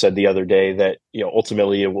coordinator, said the other day that,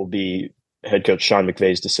 ultimately it will be head coach Sean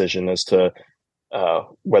McVay's decision as to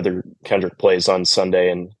whether Kendrick plays on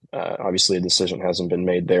Sunday. And obviously a decision hasn't been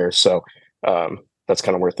made there. So that's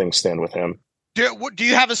kind of where things stand with him. Do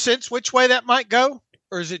you have a sense which way that might go,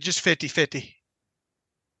 or is it just 50-50?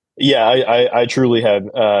 Yeah, I truly have,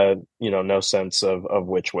 no sense of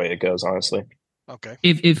which way it goes, honestly. Okay.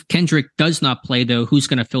 If Kendrick does not play, though, who's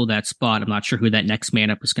going to fill that spot? I'm not sure who that next man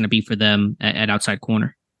up is going to be for them at outside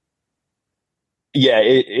corner. Yeah,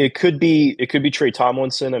 it could be Trey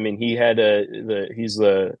Tomlinson. I mean, he's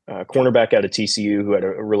the cornerback out of TCU who had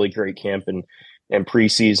a really great camp and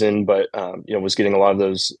preseason, but was getting a lot of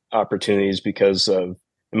those opportunities because of,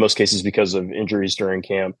 in most cases, because of injuries during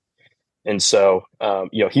camp. And so,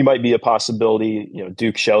 he might be a possibility.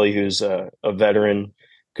 Duke Shelley, who's a veteran,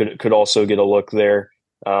 could also get a look there.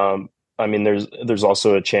 I mean, there's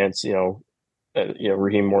also a chance.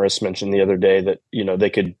 Raheem Morris mentioned the other day that they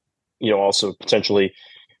could, also potentially,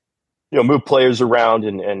 move players around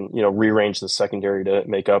and rearrange the secondary to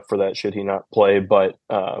make up for that should he not play. But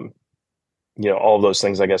all of those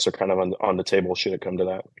things, I guess, are kind of on the table should it come to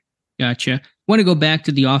that. Gotcha. Want to go back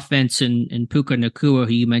to the offense and Puka Nacua,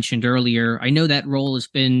 who you mentioned earlier. I know that role has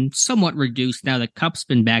been somewhat reduced now that Cup's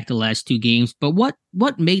been back the last two games, but what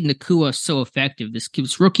made Nacua so effective?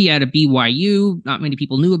 This rookie out of BYU, not many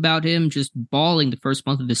people knew about him, just balling the first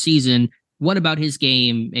month of the season. What about his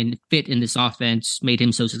game and fit in this offense made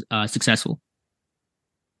him so successful?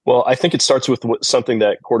 Well, I think it starts with something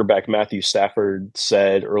that quarterback Matthew Stafford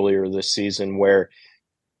said earlier this season, where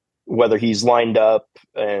whether he's lined up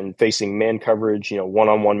and facing man coverage,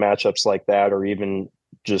 one-on-one matchups like that, or even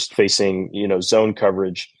just facing, zone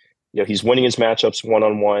coverage, he's winning his matchups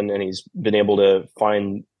one-on-one and he's been able to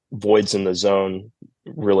find voids in the zone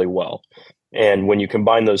really well. And when you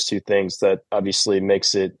combine those two things, that obviously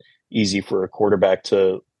makes it easy for a quarterback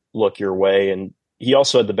to look your way. And he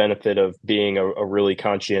also had the benefit of being a really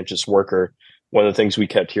conscientious worker. One of the things we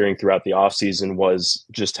kept hearing throughout the offseason was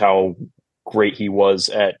just how great he was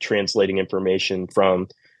at translating information from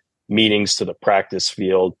meetings to the practice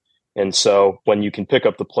field. And so when you can pick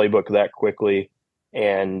up the playbook that quickly,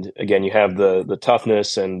 and again, you have the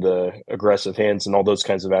toughness and the aggressive hands and all those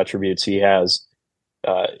kinds of attributes he has,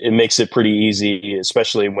 it makes it pretty easy,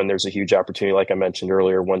 especially when there's a huge opportunity, like I mentioned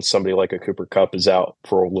earlier, when somebody like a Cooper Kupp is out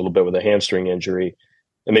for a little bit with a hamstring injury.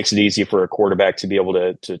 It makes it easy for a quarterback to be able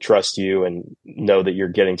to trust you and know that you're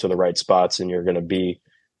getting to the right spots and you're going to be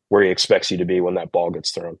where he expects you to be when that ball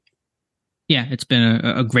gets thrown. Yeah, it's been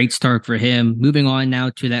a great start for him. Moving on now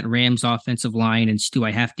to that Rams offensive line. And Stu,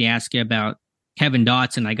 I have to ask you about Kevin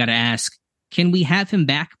Dotson. I got to ask, can we have him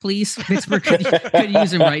back, please? Pittsburgh could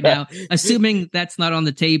use him right now. Assuming that's not on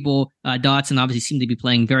the table, Dotson obviously seemed to be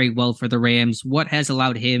playing very well for the Rams. What has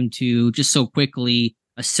allowed him to just so quickly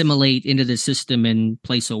assimilate into the system and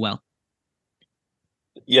play so well?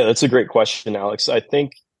 Yeah, that's a great question, Alex. I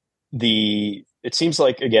think it seems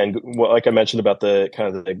like, again, like I mentioned about the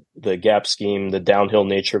kind of the gap scheme, the downhill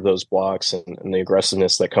nature of those blocks and the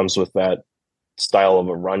aggressiveness that comes with that style of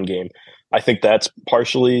a run game. I think that's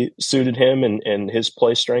partially suited him and his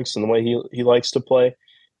play strengths and the way he likes to play.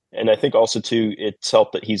 And I think also too, it's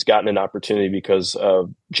helped that he's gotten an opportunity because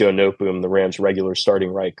of Joe Noteboom, the Rams' regular starting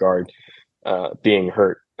right guard, being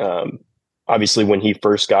hurt. Obviously, when he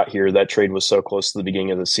first got here, that trade was so close to the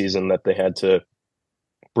beginning of the season that they had to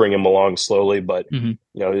bring him along slowly. But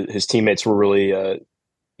his teammates were really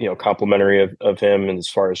complimentary of him, and as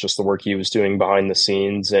far as just the work he was doing behind the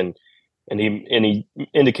scenes, and he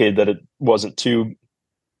indicated that it wasn't too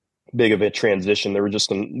big of a transition. There were just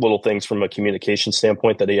some little things from a communication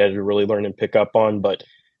standpoint that he had to really learn and pick up on. But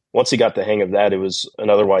once he got the hang of that, it was an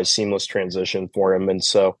otherwise seamless transition for him. And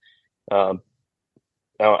so, again,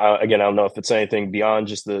 I don't know if it's anything beyond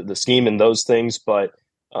just the scheme and those things, but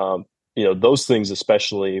those things,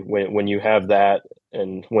 especially when you have that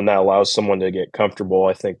and when that allows someone to get comfortable,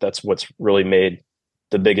 I think that's what's really made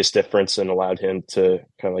the biggest difference and allowed him to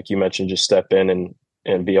kind of, like you mentioned, just step in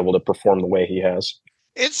and be able to perform the way he has.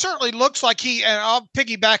 It certainly looks like and I'll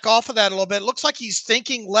piggyback off of that a little bit. It looks like he's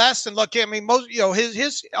thinking less. And look, I mean,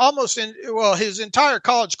 his entire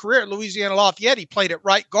college career at Louisiana Lafayette, he played at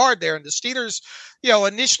right guard there. And the Steelers,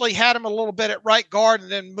 initially had him a little bit at right guard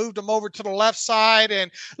and then moved him over to the left side.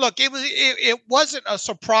 And look, it wasn't a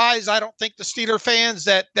surprise. I don't think the Steeler fans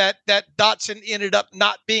that Dotson ended up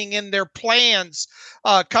not being in their plans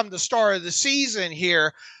come the start of the season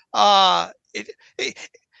here. Has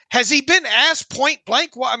he been asked point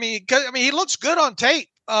blank? Well, I mean, he looks good on tape,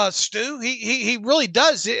 Stu. He really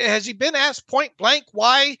does. Has he been asked point blank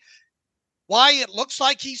why it looks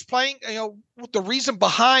like he's playing? The reason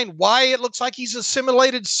behind why it looks like he's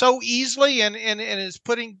assimilated so easily and is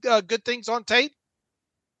putting good things on tape.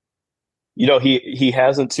 He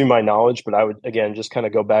hasn't, to my knowledge, but I would again just kind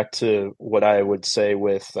of go back to what I would say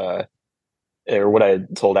with. Or what I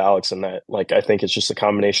had told Alex, and that, like, I think it's just a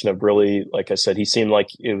combination of really, like I said, he seemed like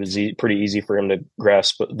it was pretty easy for him to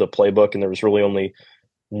grasp the playbook, and there was really only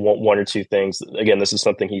one or two things. Again, this is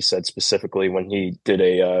something he said specifically when he did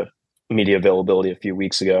a media availability a few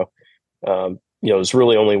weeks ago. It was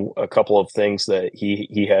really only a couple of things that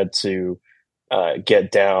he had to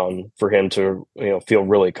get down for him to feel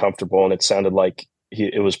really comfortable, and it sounded like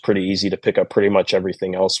it was pretty easy to pick up pretty much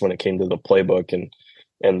everything else when it came to the playbook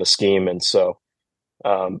and the scheme. And so,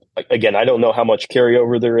 again, I don't know how much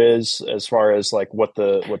carryover there is as far as like what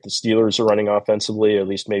the Steelers are running offensively, at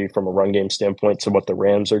least maybe from a run game standpoint, to what the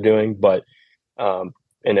Rams are doing. But, and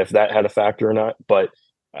if that had a factor or not, but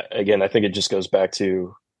again, I think it just goes back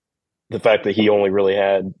to the fact that he only really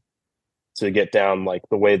had to get down, like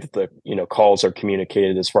the way that the, calls are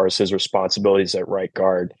communicated as far as his responsibilities at right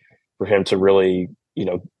guard for him to really,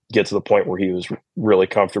 get to the point where he was really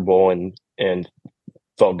comfortable and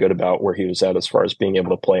felt good about where he was at as far as being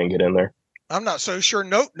able to play and get in there. I'm not so sure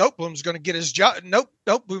Noteboom's going to get his job.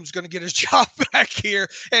 Noteboom's going to get his job back here.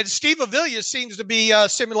 And Steve Avila seems to be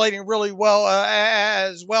simulating really well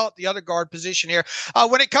as well at the other guard position here.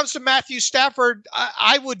 When it comes to Matthew Stafford,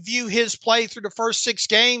 I would view his play through the first 6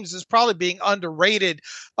 games as probably being underrated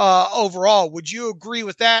overall. Would you agree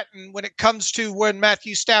with that? And when it comes to when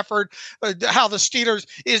Matthew Stafford, how the Steelers,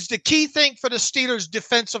 is the key thing for the Steelers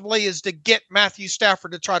defensively is to get Matthew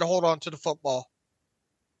Stafford to try to hold on to the football?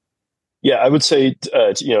 Yeah, I would say,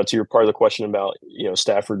 to your part of the question about,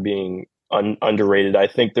 Stafford being underrated, I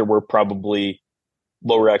think there were probably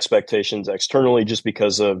lower expectations externally just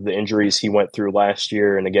because of the injuries he went through last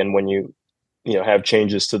year. And again, when you have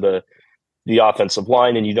changes to the offensive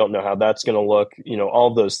line and you don't know how that's going to look, all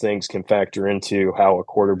of those things can factor into how a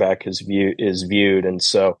quarterback is viewed. And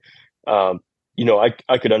so, I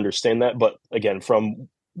could understand that. But again, from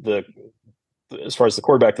as far as the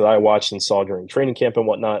quarterback that I watched and saw during training camp and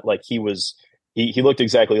whatnot, like he looked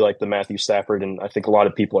exactly like the Matthew Stafford. And I think a lot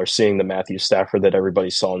of people are seeing the Matthew Stafford that everybody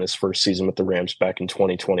saw in his first season with the Rams back in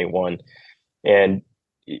 2021. And,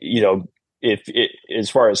 as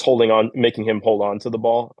far as making him hold on to the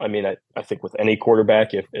ball, I mean, I think with any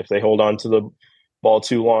quarterback, if they hold on to the ball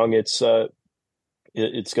too long, it's going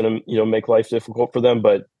to, make life difficult for them.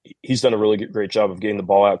 But he's done a really great job of getting the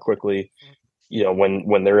ball out quickly.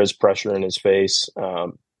 When there is pressure in his face,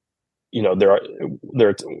 when he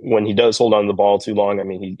does hold on to the ball too long, I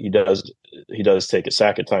mean, he does take a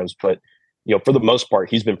sack at times, but for the most part,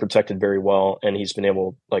 he's been protected very well, and he's been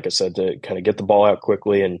able, like I said, to kind of get the ball out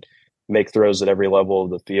quickly and make throws at every level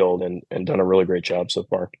of the field, and done a really great job so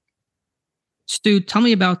far. Stu, tell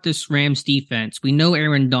me about this Rams defense. We know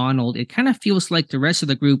Aaron Donald. It kind of feels like the rest of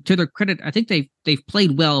the group, to their credit, I think they've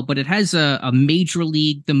played well, but it has a Major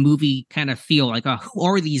League, the movie kind of feel, like who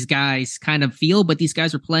are these guys kind of feel, but these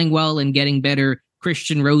guys are playing well and getting better.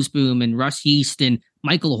 Christian Roseboom and Russ Yeast and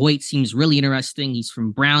Michael Hoyt seems really interesting. He's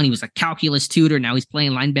from Brown. He was a calculus tutor. Now he's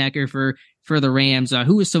playing linebacker for the Rams.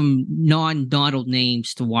 Who are some non-Donald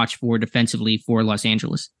names to watch for defensively for Los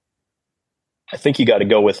Angeles? I think you got to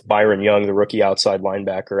go with Byron Young, the rookie outside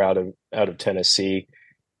linebacker out of Tennessee.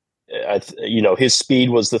 His speed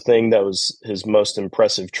was the thing that was his most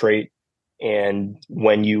impressive trait. And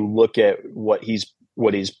when you look at what he's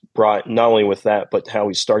brought, not only with that, but how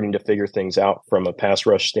he's starting to figure things out from a pass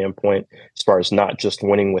rush standpoint, as far as not just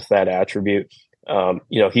winning with that attribute,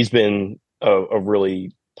 he's been a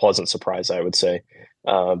really pleasant surprise, I would say.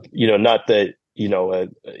 Not that,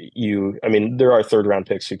 there are third round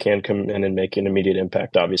picks who can come in and make an immediate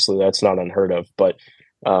impact. Obviously, that's not unheard of, but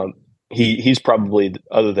he's probably,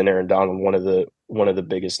 other than Aaron Donald, one of the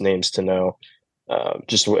biggest names to know.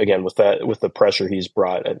 Just again with the pressure he's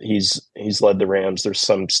brought, he's led the Rams. There's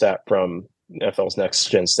some stat from NFL's Next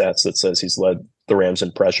Gen Stats that says he's led the Rams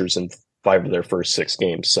in pressures in 5 of their first 6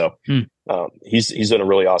 games. So he's done a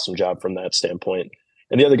really awesome job from that standpoint.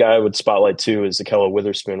 And the other guy I would spotlight too is Ahkello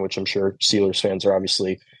Witherspoon, which I'm sure Steelers fans are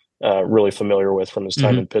obviously really familiar with from his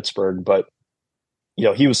time in Pittsburgh. But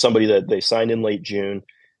he was somebody that they signed in late June.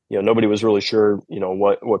 Nobody was really sure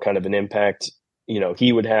what kind of an impact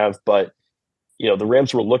he would have, but the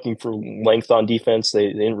Rams were looking for length on defense. They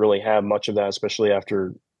didn't really have much of that, especially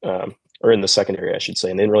after, or in the secondary, I should say.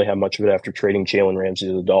 And they didn't really have much of it after trading Jalen Ramsey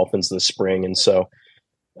to the Dolphins this spring. And so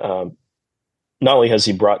not only has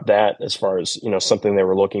he brought that as far as, something they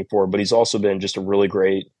were looking for, but he's also been just a really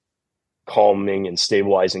great calming and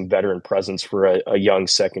stabilizing veteran presence for a young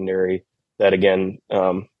secondary that, again,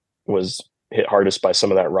 was hit hardest by some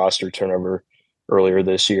of that roster turnover earlier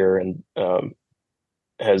this year. And,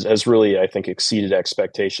 has really, I think, exceeded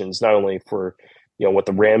expectations, not only for, what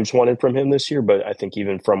the Rams wanted from him this year, but I think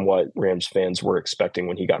even from what Rams fans were expecting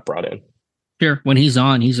when he got brought in. Sure. When he's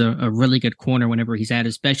on, he's a really good corner whenever he's at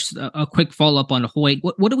his best. A quick follow-up on Hoyt.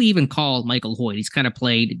 What do we even call Michael Hoyt? He's kind of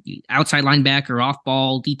played outside linebacker,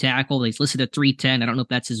 off-ball, D-tackle. He's listed at 310. I don't know if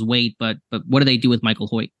that's his weight, but what do they do with Michael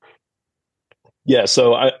Hoyt? Yeah,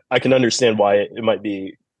 so I can understand why it might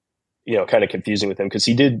be kind of confusing with him, because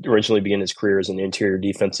he did originally begin his career as an interior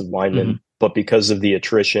defensive lineman, but because of the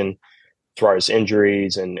attrition as far as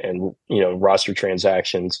injuries and roster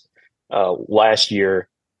transactions last year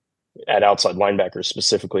at outside linebacker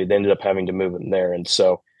specifically, they ended up having to move him there. And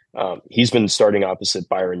so he's been starting opposite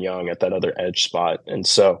Byron Young at that other edge spot. And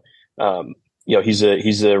so, he's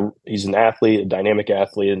an athlete, a dynamic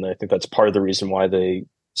athlete. And I think that's part of the reason why they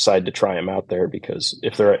decided to try him out there, because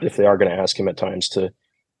if they are going to ask him at times to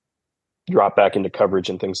drop back into coverage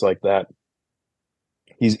and things like that,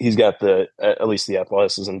 he's got at least the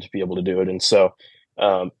athleticism to be able to do it. And so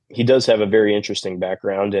he does have a very interesting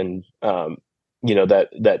background, and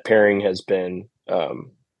that pairing has been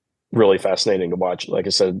really fascinating to watch. Like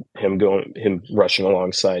I said, him rushing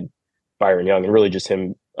alongside Byron Young, and really just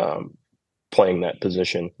him playing that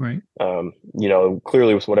position. Right.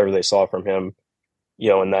 Clearly with whatever they saw from him,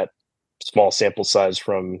 in that small sample size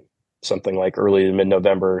from something like early to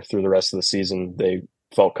mid-November through the rest of the season, they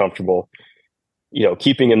felt comfortable,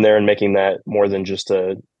 keeping him there and making that more than just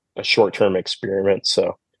a short-term experiment.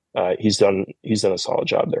 So he's done a solid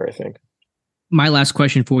job there, I think. My last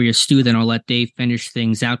question for you, Stu, then I'll let Dave finish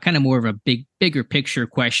things out. Kind of more of a bigger picture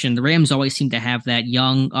question. The Rams always seem to have that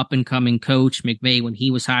young up-and-coming coach. McVay, when he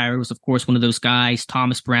was hired, was, of course, one of those guys.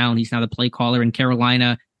 Thomas Brown, he's now the play caller in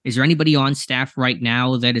Carolina. Is there anybody on staff right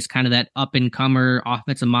now that is kind of that up-and-comer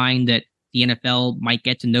offensive mind that the NFL might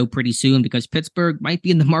get to know pretty soon? Because Pittsburgh might be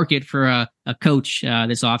in the market for a coach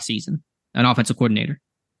this offseason, an offensive coordinator.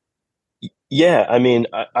 Yeah, I mean,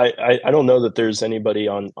 I don't know that there's anybody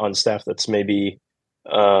on staff that's maybe,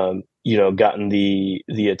 gotten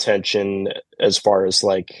the attention as far as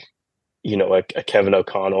like, a Kevin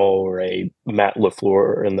O'Connell or a Matt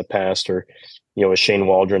LaFleur in the past, or, a Shane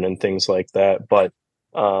Waldron and things like that. But,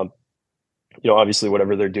 obviously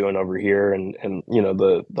whatever they're doing over here and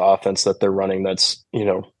the offense that they're running, that's,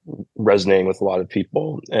 resonating with a lot of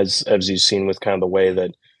people, as you've seen with kind of the way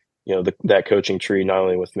that, that coaching tree, not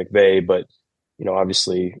only with McVay, but,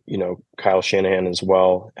 obviously, Kyle Shanahan as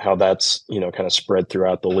well, how that's, kind of spread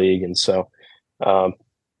throughout the league. And so,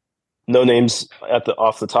 no names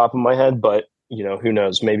off the top of my head, but, who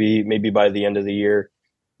knows, maybe by the end of the year,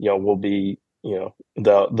 we'll be,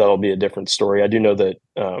 that'll be a different story. I do know that,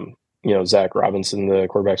 Zach Robinson, the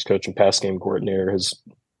quarterback's coach and pass game coordinator,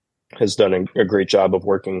 has done a great job of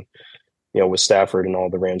working, with Stafford and all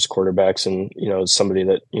the Rams quarterbacks, and, is somebody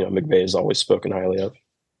that, McVay has always spoken highly of.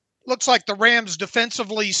 looks like the Rams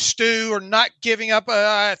defensively, Stu, are not giving up.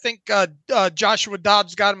 I think Joshua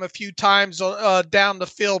Dobbs got him a few times down the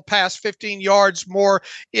field, past 15 yards, more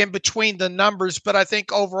in between the numbers. But I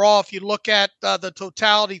think overall, if you look at the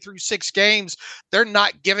totality through 6 games, they're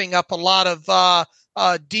not giving up a lot of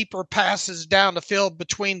deeper passes down the field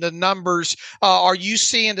between the numbers. Are you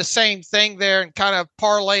seeing the same thing there and kind of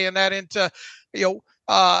parlaying that into,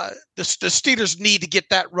 the Steelers need to get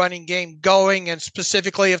that running game going, and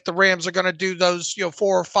specifically if the Rams are going to do those, 4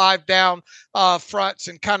 or 5 down fronts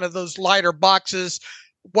and kind of those lighter boxes,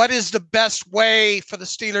 what is the best way for the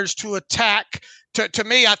Steelers to attack? To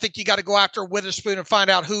me, I think you got to go after Witherspoon and find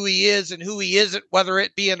out who he is and who he isn't, whether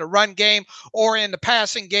it be in the run game or in the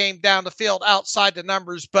passing game down the field outside the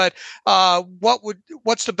numbers. But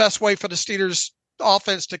what's the best way for the Steelers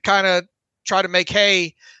offense to kind of try to make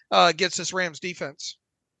hay against this Rams defense?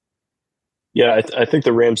 Yeah, I think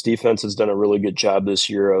the Rams defense has done a really good job this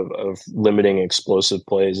year of limiting explosive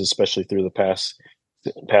plays, especially through the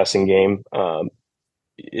passing game.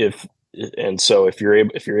 If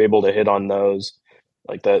you're able to hit on those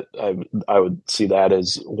like that, I would see that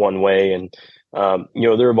as one way. And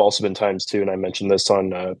there have also been times too, and I mentioned this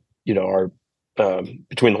on our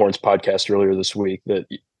Between the Horns podcast earlier this week, that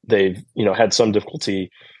they've had some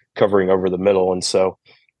difficulty covering over the middle, and so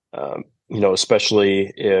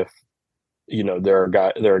especially if there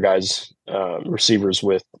are guys, receivers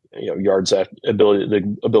with yards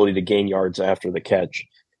the ability to gain yards after the catch.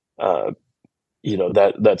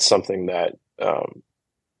 That's something that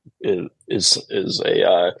is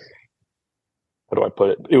a how do I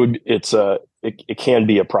put it? It can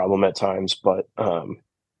be a problem at times, but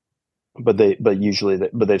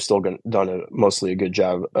they've still done mostly a good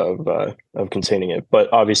job of containing it.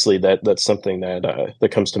 But obviously that's something that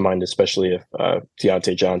comes to mind, especially if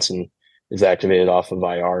Deontay Johnson is activated off of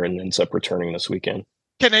IR and ends up returning this weekend.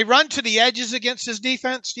 Can they run to the edges against his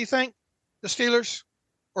defense, do you think, the Steelers?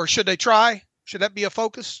 Or should they try? Should that be a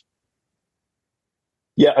focus?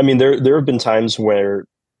 Yeah, I mean, there have been times where,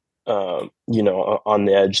 on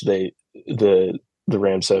the edge, the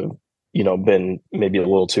Rams have, been maybe a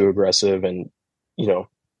little too aggressive and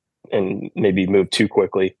maybe moved too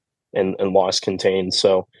quickly and lost contained.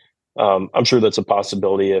 So I'm sure that's a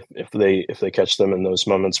possibility if they catch them in those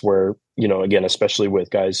moments where, again, especially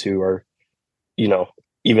with guys who are,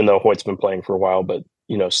 even though Hoyt's been playing for a while, but,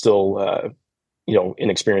 still,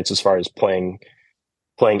 inexperienced as far as playing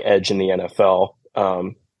edge in the NFL.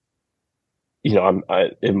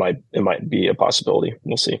 It might be a possibility.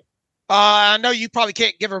 We'll see. I know you probably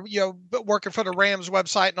can't give her, working for the Rams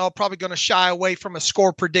website and all, probably going to shy away from a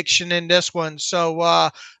score prediction in this one.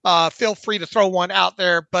 So feel free to throw one out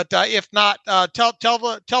there. But if not,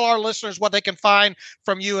 tell our listeners what they can find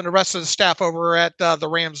from you and the rest of the staff over at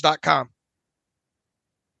therams.com.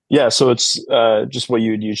 Yeah, so it's just what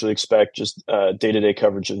you would usually expect, just day-to-day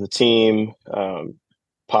coverage of the team,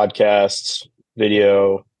 podcasts,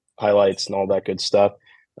 video, highlights, and all that good stuff.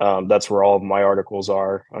 That's where all of my articles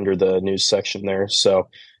are, under the news section there. So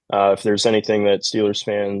if there's anything that Steelers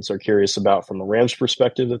fans are curious about from a Rams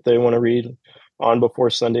perspective that they want to read on before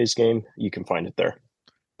Sunday's game, you can find it there.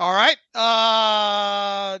 All right.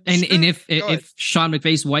 And if Sean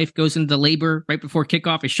McVay's wife goes into labor right before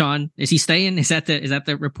kickoff, is he staying? Is that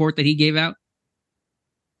the report that he gave out?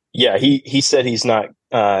 Yeah, he said he's not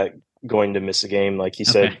going to miss a game. Like he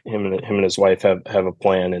said, him and his wife have a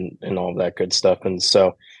plan and all of that good stuff. And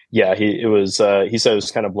so, yeah, he said it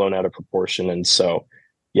was kind of blown out of proportion. And so,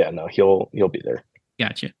 yeah, no, he'll be there.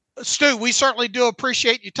 Gotcha. Stu, we certainly do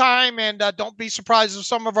appreciate your time, and don't be surprised if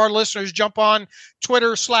some of our listeners jump on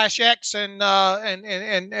Twitter/X and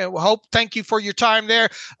hope. Thank you for your time there.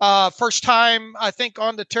 First time, I think,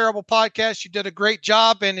 on the Terrible Podcast. You did a great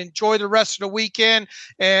job, and enjoy the rest of the weekend.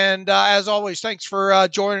 And as always, thanks for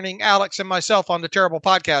joining Alex and myself on the Terrible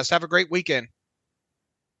Podcast. Have a great weekend.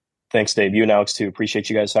 Thanks, Dave. You and Alex too. Appreciate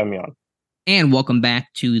you guys having me on. And welcome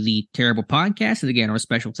back to the Terrible Podcast. And again, our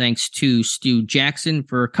special thanks to Stu Jackson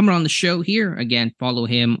for coming on the show here. Again, follow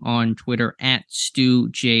him on Twitter at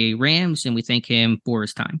StuJRams, and we thank him for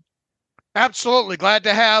his time. Absolutely. Glad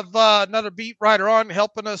to have another beat writer on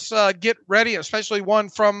helping us get ready, especially one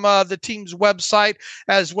from the team's website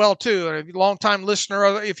as well, too. And if you're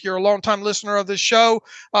a longtime listener of this show,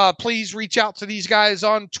 please reach out to these guys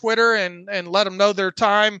on Twitter and let them know their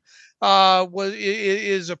time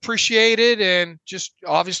is appreciated, and just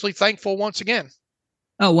obviously thankful once again.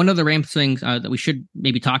 Oh, one of the Rams things that we should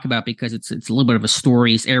maybe talk about, because it's a little bit of a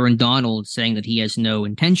story, is Aaron Donald saying that he has no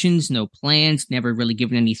intentions, no plans, never really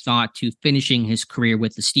given any thought to finishing his career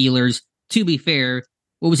with the Steelers. To be fair,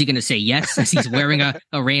 what was he going to say? Yes, as he's wearing a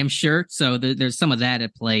Rams shirt. So there's some of that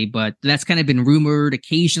at play, but that's kind of been rumored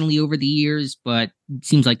occasionally over the years, but it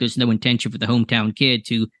seems like there's no intention for the hometown kid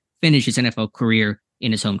to finish his NFL career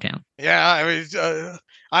in his hometown. Yeah, I mean,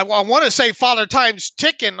 I want to say Father Time's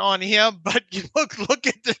ticking on him, but you look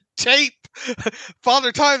at the tape.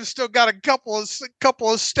 Father Time's still got a couple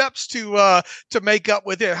of steps to make up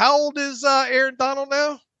with it. How old is Aaron Donald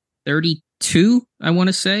now? 32, I want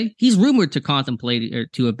to say. He's rumored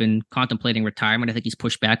to have been contemplating retirement. I think he's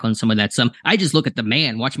pushed back on some of that. I just look at the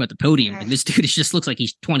man, watch him at the podium, and this dude just looks like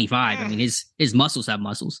he's 25. I mean, his muscles have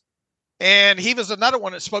muscles. And he was another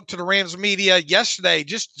one that spoke to the Rams media yesterday.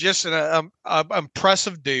 Just an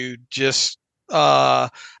impressive dude. Just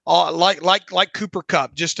like Cooper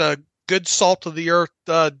Kupp, just a good salt of the earth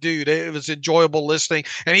dude. It was enjoyable listening,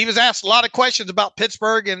 and he was asked a lot of questions about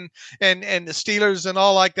Pittsburgh and the Steelers and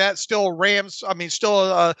all like that. Still Rams. I mean, still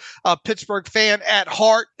a Pittsburgh fan at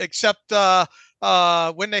heart, except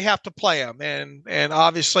when they have to play him. And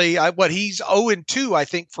obviously he's 0-2, I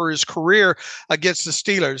think, for his career against the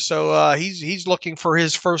Steelers. So he's looking for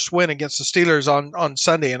his first win against the Steelers on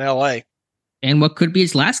Sunday in LA. And what could be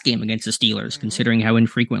his last game against the Steelers, considering how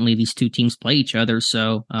infrequently these two teams play each other.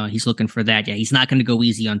 So he's looking for that. Yeah, he's not going to go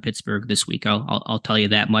easy on Pittsburgh this week. I'll tell you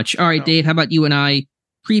that much. All right, no. Dave, how about you and I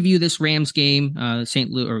preview this Rams game?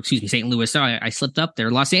 St. Louis. Sorry, I slipped up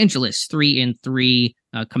there. Los Angeles, 3-3,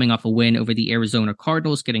 coming off a win over the Arizona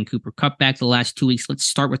Cardinals, getting Cooper Kupp back the last 2 weeks. Let's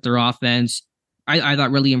start with their offense. I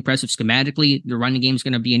thought really impressive schematically. The running game is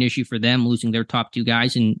going to be an issue for them, losing their top two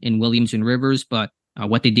guys in Williams and Rivers, but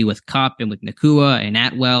what they do with Kupp and with Nacua and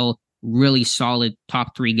Atwell, really solid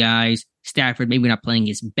top three guys. Stafford maybe not playing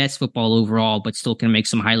his best football overall, but still can make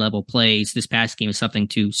some high-level plays. This past game is something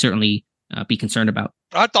to certainly be concerned about.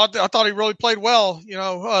 I thought he really played well.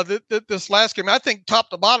 This last game, I think top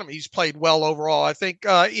to bottom, he's played well overall. I think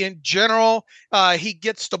in general, he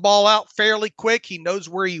gets the ball out fairly quick. He knows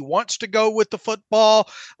where he wants to go with the football,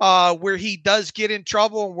 where he does get in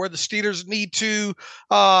trouble, and where the Steelers need to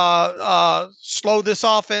slow this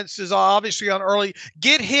offense is obviously on early.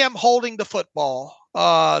 Get him holding the football.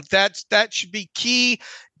 That should be key.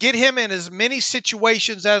 Get him in as many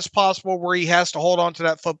situations as possible where he has to hold on to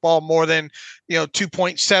that football more than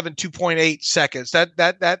 2.7, 2.8 seconds.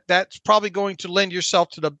 That's probably going to lend yourself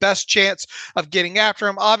to the best chance of getting after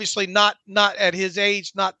him. Obviously, not at his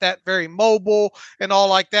age, not that very mobile and all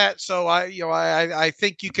like that. So I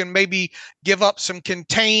think you can maybe give up some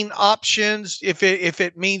contain options if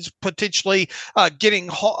it means potentially getting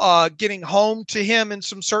home to him in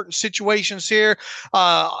some certain situations here.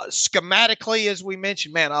 Schematically, as we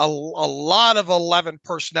mentioned, man, a lot of 11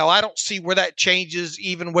 personnel. I don't see where that changes,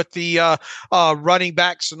 even with the running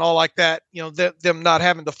backs and all like that. Them not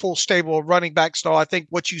having the full stable of running backs. So I think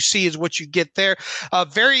what you see is what you get there.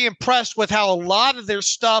 Very impressed with how a lot of their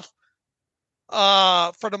stuff,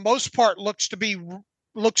 for the most part, looks to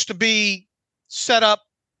be set up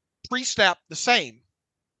pre-snap the same.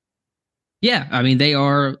 Yeah, I mean, they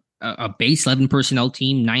are a base 11 personnel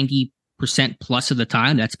team, 90% plus of the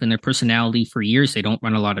time. That's been their personality for years. They don't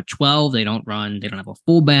run a lot of 12. They don't have a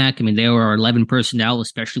fullback. I mean, they are 11 personnel,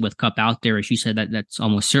 especially with Kupp out there. As you said, that's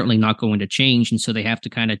almost certainly not going to change. And so they have to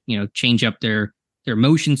kind of, change up their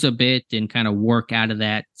motions a bit and kind of work out of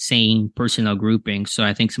that same personnel grouping. So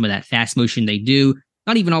I think some of that fast motion they do,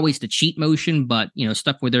 not even always the cheat motion, but,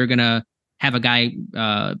 stuff where they're going to have a guy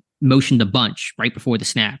motion the bunch right before the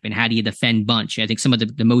snap. And how do you defend bunch? I think some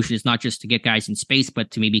of the motion is not just to get guys in space,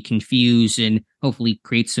 but to maybe confuse and hopefully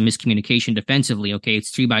create some miscommunication defensively. Okay,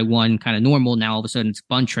 it's 3-by-1 kind of normal. Now all of a sudden it's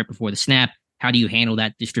bunch right before the snap. How do you handle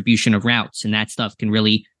that distribution of routes? And that stuff can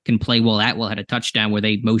play well. Atwell had a touchdown where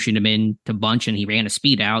they motioned him in to bunch and he ran a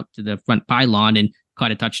speed out to the front pylon and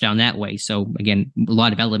caught a touchdown that way. So again, a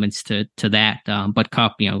lot of elements to that. But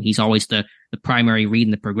Kupp, he's always the primary read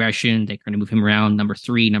in the progression. They're going to move him around number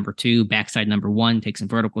 3, number 2, backside number 1, take some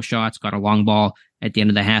vertical shots, got a long ball at the end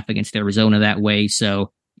of the half against Arizona that way.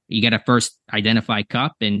 So you got to first identify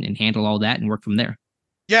Kupp and handle all that and work from there.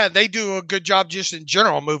 Yeah, they do a good job just in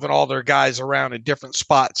general moving all their guys around in different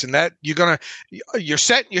spots. And that you're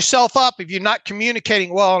setting yourself up, if you're not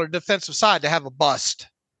communicating well on the defensive side, to have a bust.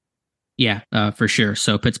 Yeah, for sure.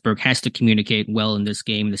 So Pittsburgh has to communicate well in this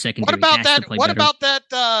game. The secondary has to play better. About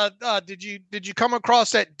that? Did you come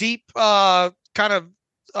across that deep kind of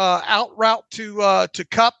out route to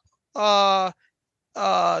Kupp?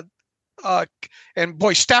 And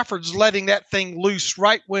boy, Stafford's letting that thing loose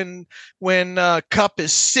right when Kupp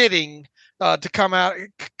is sitting to come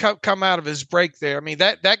out of his break there. I mean,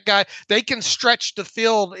 that guy, they can stretch the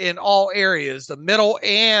field in all areas, the middle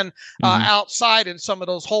and outside in some of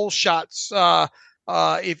those hole shots.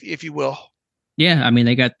 if you will. Yeah, I mean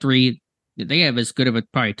they got three. They have as good of a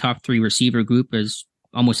probably top three receiver group as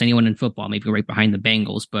almost anyone in football, maybe right behind the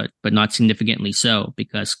Bengals, but not significantly so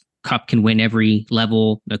because Kupp can win every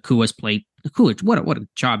level. Nakua's played. Nakua, what a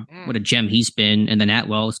job, what a gem he's been, and then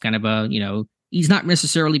Atwell is kind of a he's not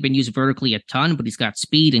necessarily been used vertically a ton, but he's got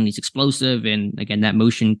speed and he's explosive, and again that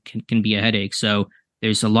motion can be a headache. So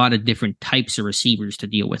there's a lot of different types of receivers to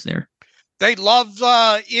deal with there. They love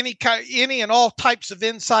any and all types of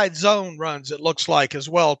inside zone runs, it looks like, as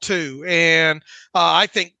well, too. And I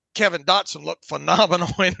think Kevin Dotson looked phenomenal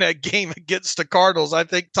in that game against the Cardinals. I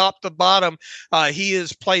think top to bottom, he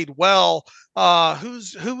has played well.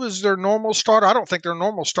 Who was their normal starter? I don't think their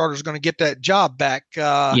normal starter is going to get that job back.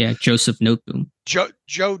 Joseph Noteboom.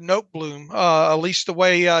 Joe Noteboom, at least the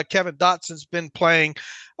way Kevin Dotson's been playing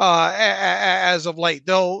as of late.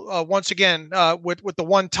 They'll once again with the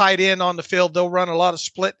one tight end on the field, they'll run a lot of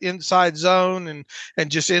split inside zone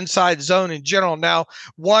and just inside zone in general. Now,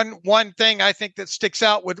 one thing I think that sticks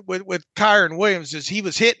out with Kyren Williams is he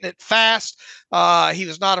was hitting it fast. He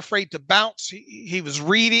was not afraid to bounce. He was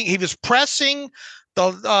reading. He was pressing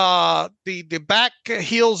the back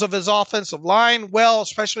heels of his offensive line well,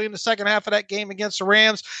 especially in the second half of that game against the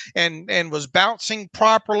Rams, and was bouncing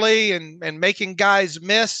properly and making guys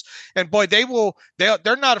miss. And boy, they're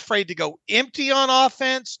not afraid to go empty on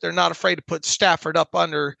offense. They're not afraid to put Stafford up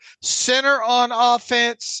under center on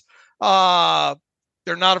offense.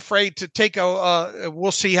 They're not afraid to take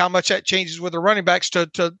we'll see how much that changes with the running backs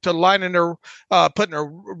to lining their putting their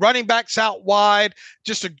running backs out wide.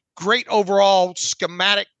 Just a great overall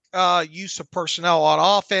schematic use of personnel on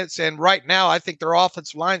offense. And right now, I think their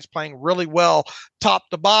offensive line is playing really well, top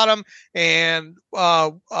to bottom. And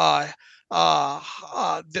they're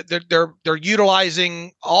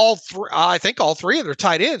utilizing all three. I think all three of their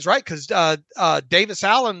tight ends, right? Because Davis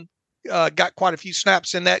Allen got quite a few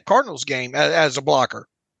snaps in that Cardinals game as a blocker.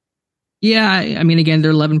 Yeah, I mean, again,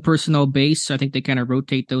 they're 11 personnel base, so I think they kind of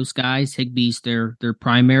rotate those guys. Higbee's their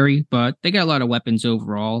primary, but they got a lot of weapons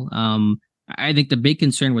overall. I think the big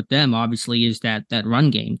concern with them, obviously, is that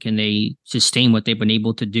run game. Can they sustain what they've been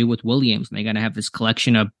able to do with Williams? And they got to have this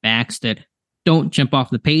collection of backs that don't jump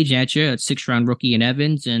off the page at you. A 6th-round rookie in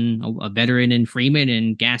Evans and a veteran in Freeman,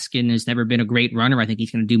 and Gaskin has never been a great runner. I think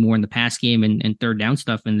he's going to do more in the pass game and third down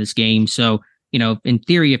stuff in this game. So, in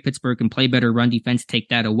theory, if Pittsburgh can play better run defense, take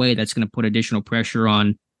that away, that's going to put additional pressure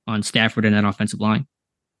on Stafford and that offensive line.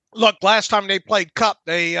 Look, last time they played Kupp,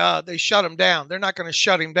 they shut him down. They're not going to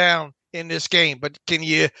shut him down in this game. But can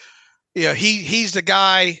he's the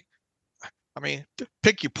guy. I mean,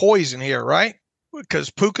 pick your poison here, right? Because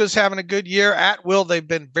Puka's having a good year. Atwell, they've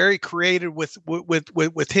been very creative with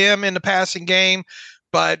him in the passing game.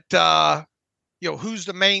 But who's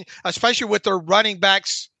the main, especially with their running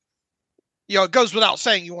backs? It goes without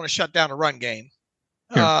saying you want to shut down a run game.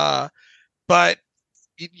 Sure. But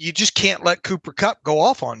you just can't let Cooper Kupp go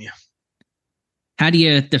off on you. How do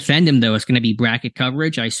you defend him, though? It's going to be bracket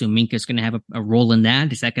coverage. I assume Minka's going to have a role in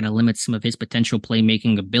that. Is that going to limit some of his potential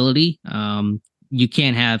playmaking ability? You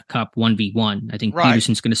can't have Kupp 1v1. I think right.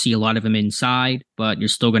 Peterson's going to see a lot of him inside, but you're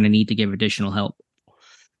still going to need to give additional help.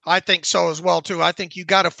 I think so as well, too. I think you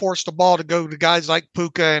got to force the ball to go to guys like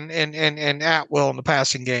Puka and Atwell in the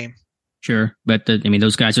passing game. Sure, but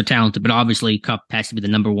those guys are talented, but obviously Kupp has to be the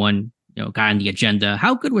number one guy on the agenda.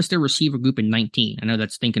 How good was their receiver group in 19? I know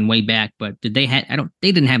that's thinking way back, but they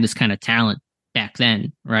didn't have this kind of talent back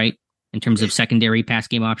then, right? In terms of secondary pass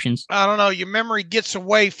game options? I don't know. Your memory gets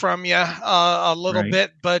away from you a little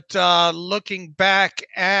bit, but looking back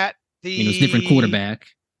at it was a different quarterback.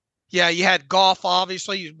 Yeah, you had Goff,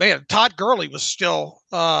 obviously. Man, Todd Gurley was still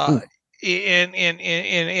in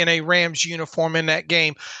a Rams uniform in that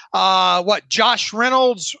game. Josh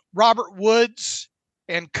Reynolds, Robert Woods,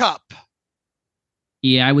 and Kupp.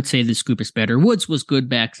 Yeah, I would say this group is better. Woods was good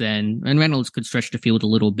back then, and Reynolds could stretch the field a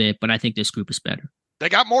little bit, but I think this group is better. They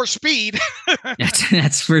got more speed.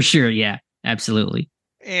 That's for sure. Yeah, absolutely.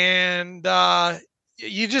 And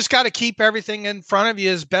you just got to keep everything in front of you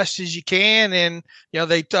as best as you can. And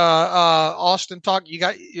Austin talked. We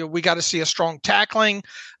got to see a strong tackling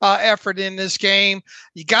effort in this game.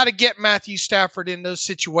 You got to get Matthew Stafford in those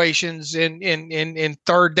situations in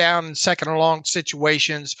third down and second and long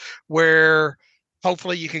situations where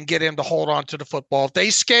hopefully you can get him to hold on to the football. If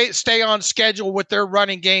they stay on schedule with their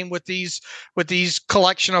running game with these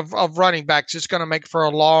collection of running backs, it's going to make for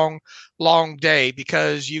a long day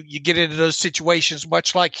because you get into those situations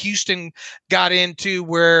much like Houston got into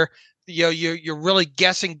where you're really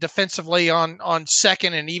guessing defensively on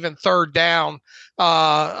second and even third down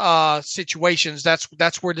situations.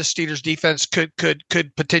 That's where the Steelers defense could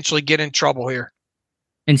potentially get in trouble here.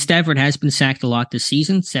 And Stafford has been sacked a lot this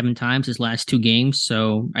season, 7 times his last 2 games.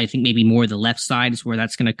 So I think maybe more the left side is where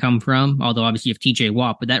that's going to come from. Although obviously you have TJ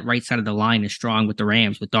Watt, but that right side of the line is strong with the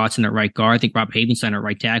Rams, with Dotson at right guard. I think Rob Havenstein at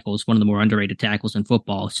right tackle is one of the more underrated tackles in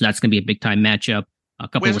football. So that's going to be a big time matchup. A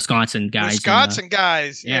couple of Wisconsin guys.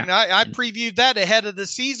 Guys. Yeah. And I previewed that ahead of the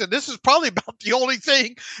season. This is probably about the only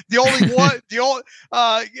one,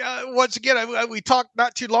 once again, we talked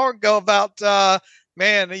not too long ago about,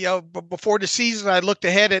 before the season, I looked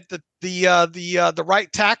ahead at the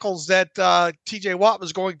right tackles that TJ Watt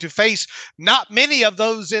was going to face. Not many of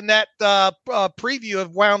those in that preview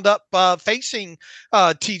have wound up facing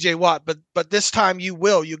TJ Watt, but this time you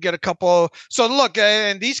will. You get a couple. So look,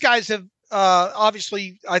 and these guys have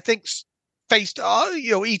obviously, I think, faced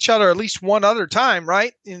each other at least one other time,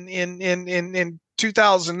 right? In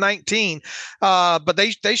 2019, but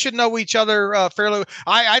they should know each other fairly.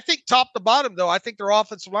 I think top to bottom, though, I think their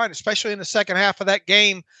offensive line, especially in the second half of that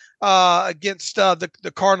game against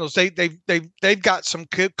the Cardinals, they've got some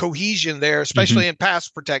cohesion there, especially in pass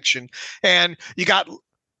protection. And you got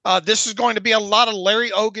this is going to be a lot of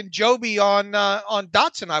Larry Ogunjobi on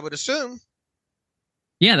Dotson, I would assume.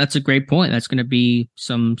 Yeah, that's a great point. That's going to be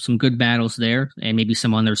some good battles there, and maybe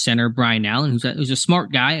some on their center, Brian Allen, who's a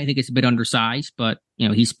smart guy. I think it's a bit undersized, but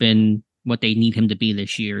he's been what they need him to be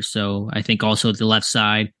this year. So I think also the left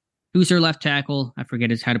side, who's their left tackle? I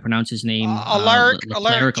forget how to pronounce his name. Alaric.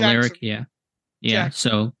 Yeah.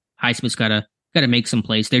 Jackson. So Highsmith's got to make some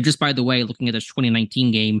plays there. Just by the way, looking at this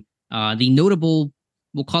 2019 game, the notable,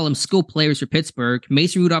 we'll call them skill players for Pittsburgh: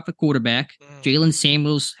 Mason Rudolph at quarterback. Jalen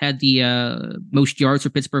Samuels had the most yards for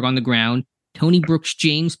Pittsburgh on the ground. Tony Brooks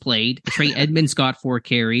James played. Trey Edmonds got 4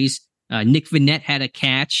 carries. Nick Vannett had a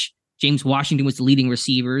catch. James Washington was the leading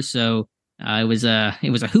receiver. So it was a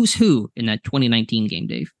who's who in that 2019 game,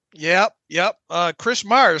 Dave. Yep. Chris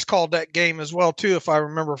Myers called that game as well too, if I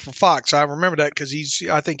remember, for Fox. I remember that because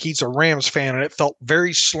I think he's a Rams fan, and it felt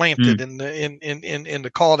very slanted in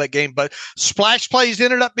the call of that game. But splash plays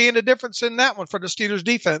ended up being the difference in that one for the Steelers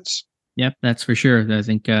defense. Yep, that's for sure. I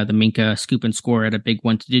think the Minka scoop and score had a big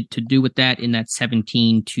one to do with that in that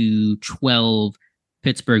 17-12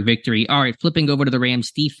 Pittsburgh victory. All right, flipping over to the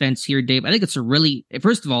Rams defense here, Dave. I think it's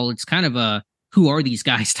first of all, it's kind of a who are these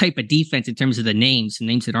guys type of defense in terms of the names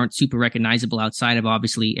that aren't super recognizable outside of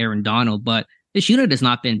obviously Aaron Donald. But this unit has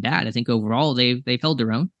not been bad. I think overall they've held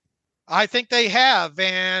their own. I think they have.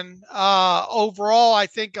 And overall, I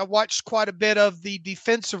think I watched quite a bit of the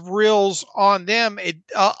defensive reels on them.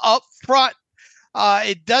 Up front,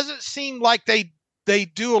 it doesn't seem like they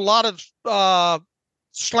do a lot of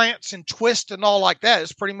slants and twists and all like that.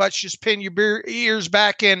 It's pretty much just pin your ears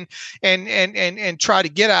back and try to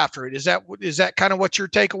get after it. Is that kind of what your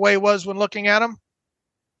takeaway was when looking at them?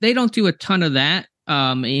 They don't do a ton of that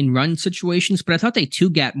in run situations, but I thought they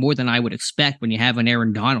two-gap more than I would expect when you have an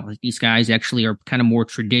Aaron Donald. These guys actually are kind of more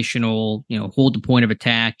traditional, hold the point of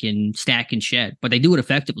attack and stack and shed, but they do it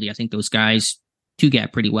effectively. I think those guys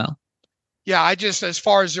two-gap pretty well. Yeah, as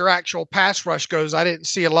far as their actual pass rush goes, I didn't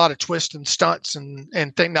see a lot of twists and stunts and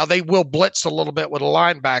thing. Now they will blitz a little bit with a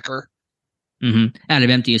linebacker. Out of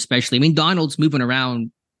empty, especially. I mean, Donald's moving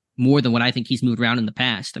around more than what I think he's moved around in the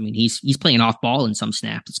past. I mean, he's playing off ball in some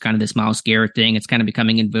snaps. It's kind of this Myles Garrett thing. It's kind of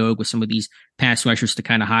becoming in vogue with some of these pass rushers to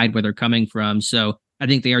kind of hide where they're coming from. So I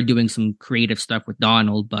think they are doing some creative stuff with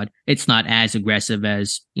Donald, but it's not as aggressive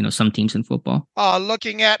as, some teams in football.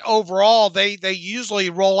 Looking at overall, they usually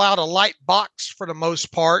roll out a light box for the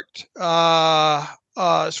most part.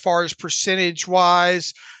 As far as percentage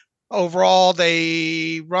wise, overall,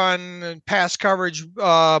 they run pass coverage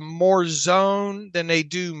more zone than they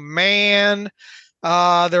do man.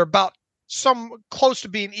 They're about close to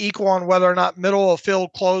being equal on whether or not middle of field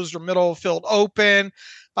closed or middle of field open.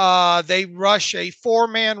 They rush a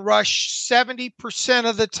 4-man rush 70%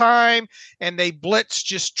 of the time, and they blitz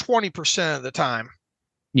just 20% of the time.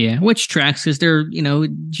 Yeah, which tracks because they're,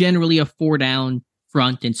 generally a 4-down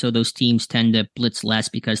front, and so those teams tend to blitz less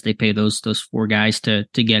because they pay those 4 guys to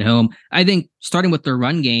get home. I think starting with their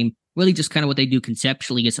run game, really just kind of what they do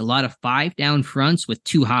conceptually is a lot of 5-down fronts with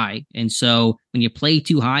 2 high. And so when you play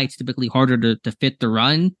 2 high, it's typically harder to fit the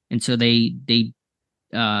run. And so they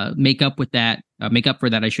make up for that,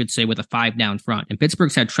 I should say, with a 5-down front. And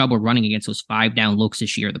Pittsburgh's had trouble running against those 5-down looks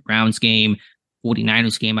this year, the Browns game,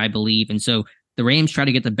 49ers game, I believe. And so the Rams try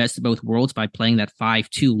to get the best of both worlds by playing that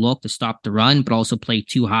 5-2 look to stop the run, but also play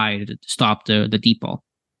 2 high to stop the deep ball.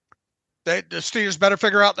 The Steelers better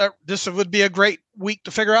figure out that this would be a great week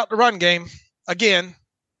to figure out the run game again.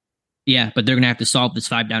 Yeah, but they're going to have to solve this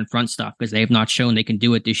 5 down front stuff because they have not shown they can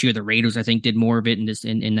do it this year. The Raiders, I think, did more of it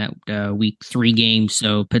in that week 3 game.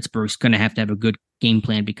 So Pittsburgh's going to have a good game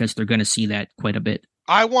plan because they're going to see that quite a bit.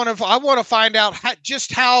 I want to find out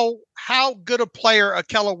how good a player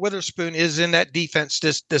Ahkello Witherspoon is in that defense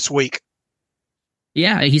this week.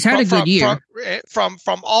 Yeah, he's had a good year from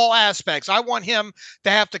all aspects. I want him to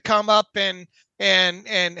have to come up and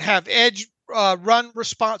have edge run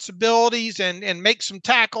responsibilities and make some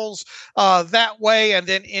tackles that way, and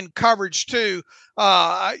then in coverage too.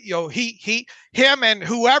 Him and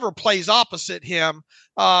whoever plays opposite him,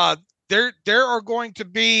 there are going to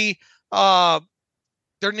be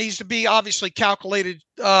there needs to be obviously calculated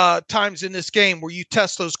times in this game where you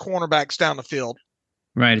test those cornerbacks down the field.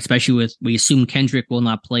 Right, especially we assume Kendrick will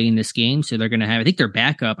not play in this game, so they're going to have, I think their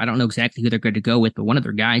backup, I don't know exactly who they're going to go with, but one of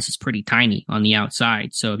their guys is pretty tiny on the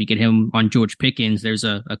outside. So if you get him on George Pickens, there's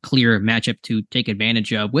a clear matchup to take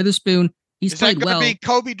advantage of. Witherspoon, he's played well. Is that going to be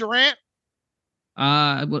Kobe Durant?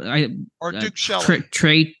 Or Duke Shelley?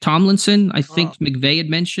 Trey Tomlinson, I think McVay had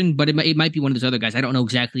mentioned, but it might be one of those other guys. I don't know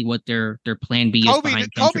exactly what their plan B is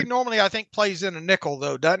behind Kendrick. Kobe normally, I think, plays in a nickel,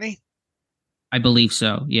 though, doesn't he? I believe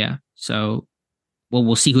so, yeah. So... well,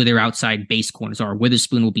 we'll see who their outside base corners are.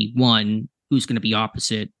 Witherspoon will be one. Who's going to be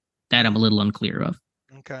opposite? That I'm a little unclear of.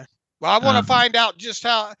 Okay. Well, I want to find out just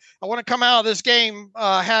how I want to come out of this game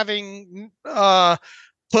having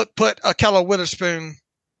put Ahkello Witherspoon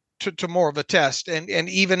to more of a test and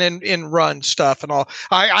even in run stuff and all.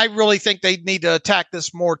 I really think they need to attack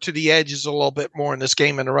this more to the edges a little bit more in this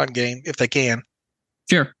game, in the run game, if they can.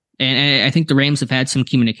 Sure. And I think the Rams have had some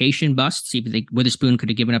communication busts. Witherspoon could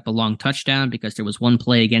have given up a long touchdown because there was one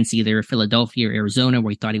play against either Philadelphia or Arizona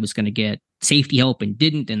where he thought he was going to get safety help and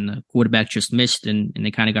didn't, and the quarterback just missed, and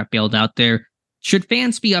they kind of got bailed out there. Should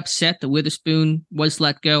fans be upset that Witherspoon was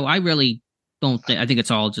let go? I really don't think. I think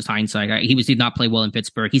it's all just hindsight. He did not play well in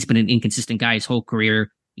Pittsburgh. He's been an inconsistent guy his whole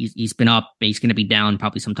career. He's been up, but he's going to be down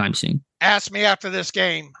probably sometime soon. Ask me after this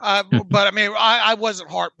game. But I mean, I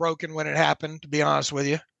wasn't heartbroken when it happened, to be honest with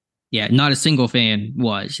you. Yeah, not a single fan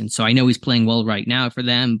was. And so I know he's playing well right now for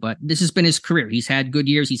them, but this has been his career. He's had good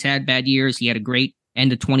years. He's had bad years. He had a great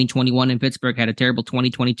end of 2021 in Pittsburgh, had a terrible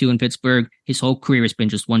 2022 in Pittsburgh. His whole career has been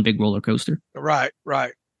just one big roller coaster. Right.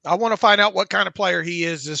 I want to find out what kind of player he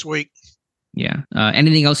is this week. Yeah.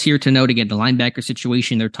 Anything else here to note? Again, the linebacker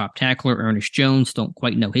situation, their top tackler, Ernest Jones, don't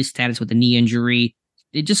quite know his status with the knee injury.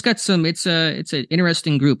 It just got some, it's an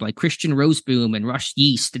interesting group like Christian Roseboom and Rush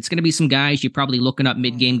Yeast. It's going to be some guys you're probably looking up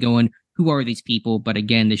mid-game going, who are these people? But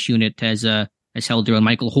again, this unit has held their own.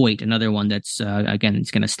 Michael Hoyt, another one that's, again,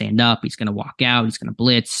 he's going to stand up. He's going to walk out. He's going to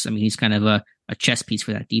blitz. I mean, he's kind of a chess piece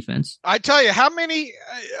for that defense. I tell you, how many,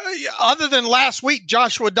 other than last week,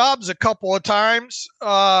 Joshua Dobbs a couple of times,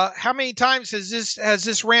 how many times has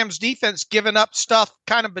this Rams defense given up stuff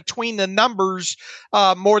kind of between the numbers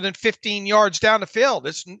more than 15 yards down the field?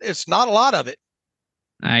 It's not a lot of it.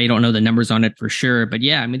 I don't know the numbers on it for sure, but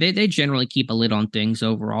yeah, I mean, they generally keep a lid on things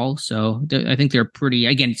overall. So I think they're pretty,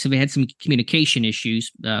 again, so they had some communication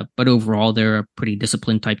issues, but overall, they're a pretty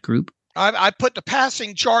disciplined type group. I put the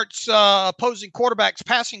passing charts, opposing quarterbacks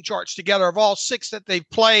passing charts together of all 6 that they've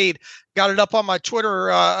played. Got it up on my Twitter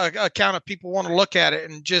account if people want to look at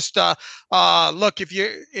it. And just look, if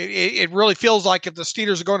it really feels like if the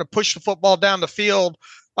Steelers are going to push the football down the field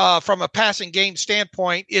from a passing game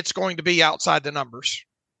standpoint, it's going to be outside the numbers.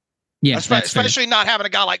 Yeah, especially not having a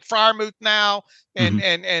guy like Freiermuth now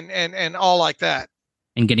and all like that.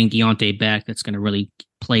 And getting Deontay back, that's going to really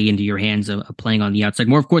play into your hands of playing on the outside.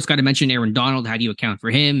 More, of course, got to mention Aaron Donald. How do you account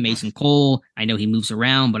for him? Mason Cole, I know he moves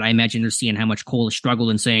around, but I imagine they're seeing how much Cole has struggled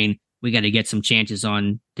and saying, we got to get some chances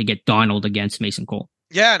on to get Donald against Mason Cole.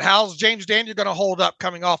 Yeah, and how's James Daniel going to hold up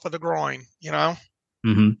coming off of the groin, you know?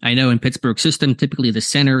 I know in Pittsburgh system, typically the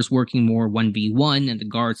center is working more 1v1 and the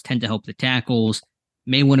guards tend to help the tackles.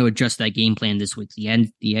 May want to adjust that game plan this week.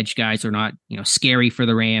 The edge guys are not, scary for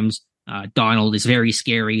the Rams. Donald is very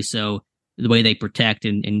scary, so the way they protect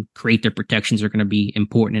and create their protections are going to be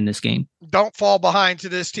important in this game. Don't fall behind to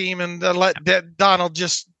this team and let Donald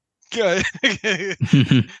just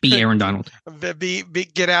be Aaron Donald.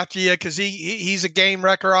 Get after you because he's a game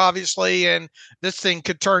wrecker, obviously, and this thing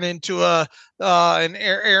could turn into an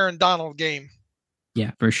Aaron Donald game.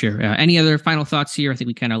 Yeah, for sure. Any other final thoughts here? I think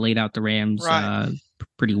we kind of laid out the Rams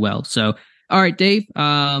pretty well. So, all right, Dave,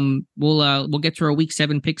 we'll get to our week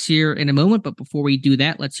 7 picks here in a moment. But before we do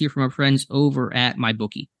that, let's hear from our friends over at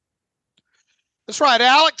MyBookie. That's right,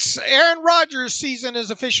 Alex. Aaron Rodgers' season is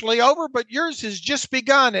officially over, but yours has just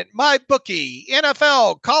begun at MyBookie.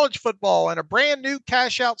 NFL, college football, and a brand new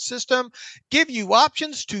cash-out system give you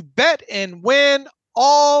options to bet and win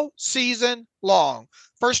all season long.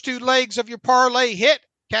 First two legs of your parlay hit,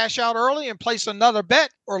 cash out early and place another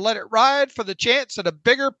bet or let it ride for the chance at a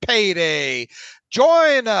bigger payday.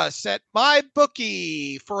 Join us at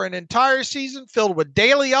MyBookie for an entire season filled with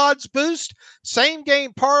daily odds boost, same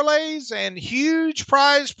game parlays, and huge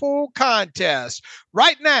prize pool contests.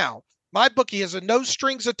 Right now, MyBookie has a no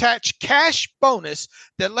strings attached cash bonus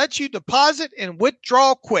that lets you deposit and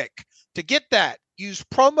withdraw quick. To get that, use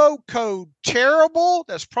promo code TERRIBLE.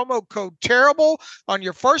 That's promo code TERRIBLE on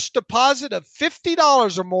your first deposit of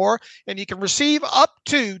 $50 or more, and you can receive up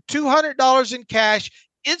to $200 in cash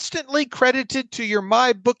instantly credited to your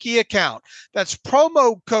MyBookie account. That's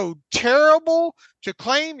promo code TERRIBLE to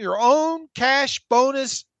claim your own cash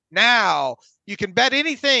bonus now. You can bet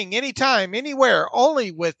anything, anytime, anywhere,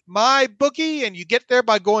 only with MyBookie, and you get there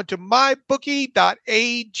by going to mybookie.ag.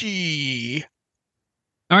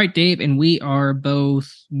 All right, Dave, and we are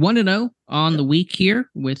both 1-0 on the week here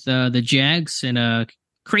with the Jags in a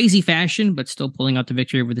crazy fashion, but still pulling out the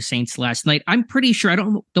victory over the Saints last night. I'm pretty sure, I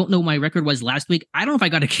don't know what my record was last week. I don't know if I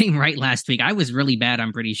got a game right last week. I was really bad,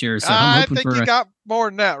 I'm pretty sure. So I'm hoping you got more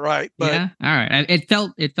than that right. But yeah, all right. It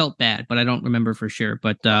felt bad, but I don't remember for sure.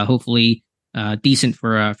 But hopefully decent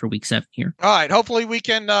for week 7 here. All right. Hopefully we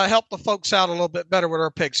can help the folks out a little bit better with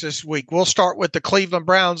our picks this week. We'll start with the Cleveland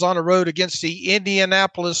Browns on the road against the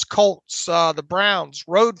Indianapolis Colts. The Browns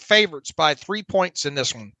road favorites by 3 points in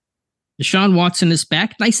this one. Deshaun Watson is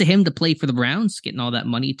back. Nice of him to play for the Browns, getting all that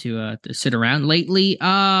money to sit around lately.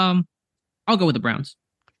 I'll go with the Browns.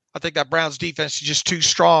 I think that Browns defense is just too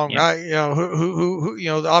strong. Yeah.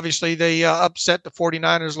 Obviously they upset the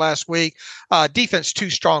 49ers last week. Defense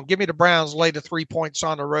too strong. Give me the Browns, lay the 3 points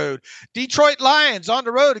on the road. Detroit Lions on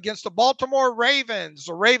the road against the Baltimore Ravens.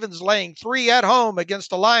 The Ravens laying 3 at home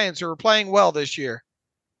against the Lions, who are playing well this year.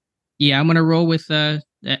 Yeah, I'm going to roll with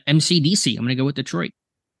MCDC. I'm going to go with Detroit.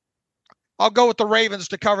 I'll go with the Ravens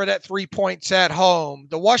to cover that 3 points at home.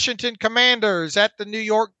 The Washington Commanders at the New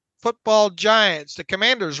York Football Giants. The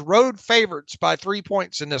Commanders road favorites by 3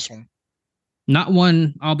 points in this one. Not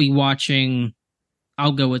one I'll be watching.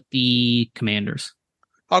 I'll go with the Commanders.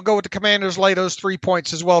 I'll go with the Commanders, lay those 3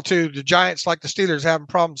 points as well, too. The Giants, like the Steelers, having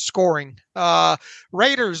problems scoring.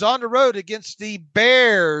 Raiders on the road against the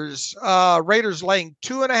Bears. Raiders laying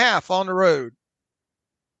 2.5 on the road.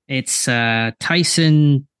 It's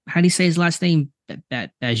Tyson, how do you say his last name?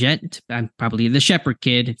 Bagent, probably the Shepherd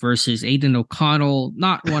kid versus Aiden O'Connell.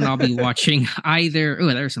 Not one I'll be watching either. Oh,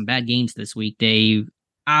 there are some bad games this week, Dave.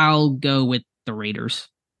 I'll go with the Raiders.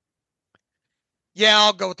 Yeah,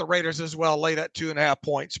 I'll go with the Raiders as well. Lay that 2.5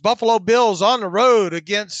 points. Buffalo Bills on the road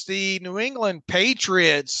against the New England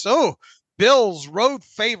Patriots. So Bills road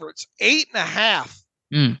favorites, 8.5.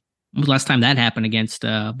 When was the last time that happened against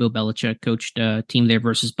Bill Belichick coached team there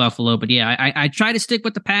versus Buffalo? But yeah, I try to stick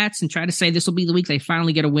with the Pats and try to say this will be the week they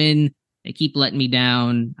finally get a win. They keep letting me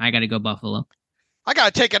down. I got to go Buffalo. I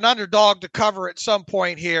got to take an underdog to cover at some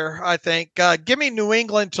point here, I think. Give me New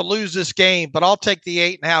England to lose this game, but I'll take the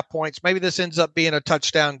 8.5 points. Maybe this ends up being a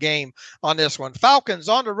touchdown game on this one. Falcons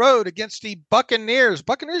on the road against the Buccaneers.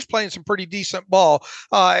 Buccaneers playing some pretty decent ball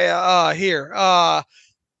here.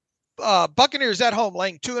 Buccaneers at home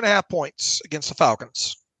laying 2.5 points against the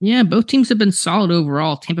Falcons. Yeah, both teams have been solid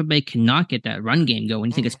overall. Tampa Bay cannot get that run game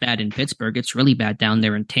going. You think it's bad in Pittsburgh. It's really bad down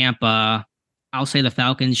there in Tampa. I'll say the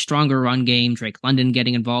Falcons, stronger run game. Drake London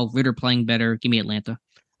getting involved. Ritter playing better. Give me Atlanta.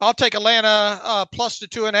 I'll take Atlanta plus the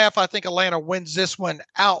 2.5. I think Atlanta wins this one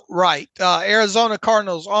outright. Arizona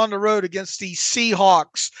Cardinals on the road against the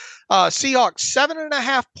Seahawks. Seahawks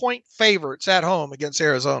 7.5 point favorites at home against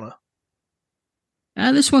Arizona.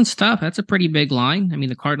 This one's tough. That's a pretty big line. I mean,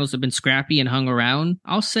 the Cardinals have been scrappy and hung around.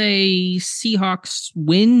 I'll say Seahawks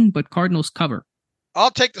win, but Cardinals cover. I'll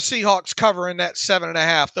take the Seahawks cover in that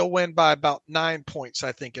 7.5. They'll win by about 9 points,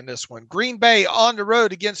 I think, in this one. Green Bay on the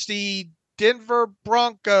road against the Denver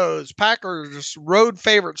Broncos. Packers road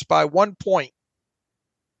favorites by 1 point.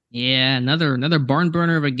 Yeah, another barn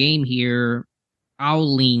burner of a game here.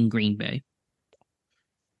 I'll lean Green Bay.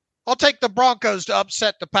 I'll take the Broncos to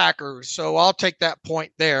upset the Packers, so I'll take that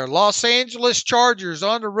point there. Los Angeles Chargers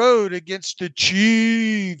on the road against the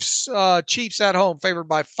Chiefs. Chiefs at home, favored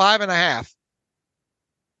by 5.5.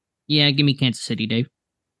 Yeah, give me Kansas City, Dave.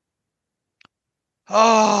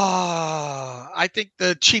 I think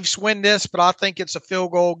the Chiefs win this, but I think it's a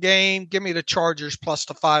field goal game. Give me the Chargers plus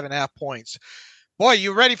the 5.5 points. Boy,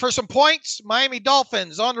 you ready for some points? Miami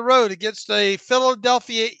Dolphins on the road against the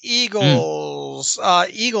Philadelphia Eagles.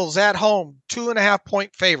 Eagles at home, 2.5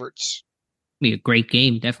 point favorites. Be a great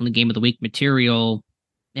game. Definitely game of the week material.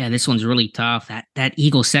 Yeah, this one's really tough. That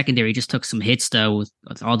Eagles secondary just took some hits, though, with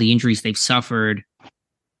all the injuries they've suffered.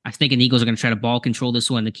 I think the Eagles are going to try to ball control this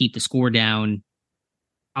one to keep the score down.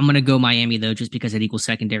 I'm going to go Miami, though, just because that Eagles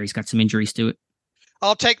secondary's got some injuries to it.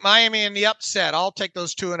 I'll take Miami in the upset. I'll take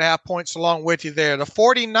those 2.5 points along with you there. The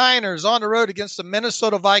 49ers on the road against the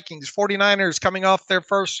Minnesota Vikings. 49ers coming off their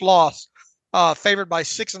first loss, favored by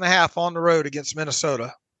 6.5 on the road against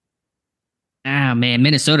Minnesota. Ah, man,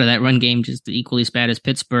 Minnesota, that run game just equally as bad as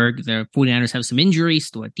Pittsburgh. The 49ers have some injuries.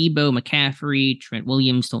 Still at Debo, McCaffrey, Trent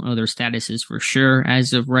Williams. Don't know their statuses for sure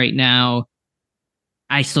as of right now.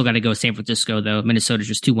 I still got to go San Francisco, though. Minnesota's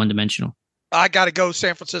just too one-dimensional. I got to go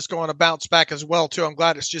San Francisco on a bounce back as well, too. I'm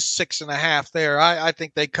glad it's just 6.5 there. I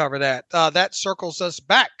think they cover that. That circles us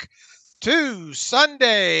back to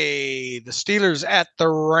Sunday. The Steelers at the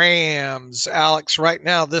Rams. Alex, right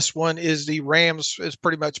now, this one is the Rams has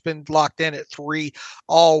pretty much been locked in at 3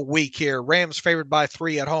 all week here. Rams favored by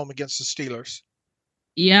 3 at home against the Steelers.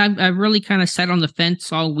 Yeah, I really kind of sat on the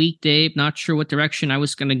fence all week, Dave. Not sure what direction I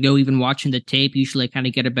was going to go, even watching the tape. Usually I kind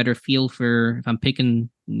of get a better feel for if I'm picking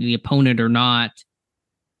the opponent or not.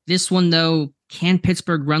 This one, though, can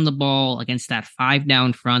Pittsburgh run the ball against that 5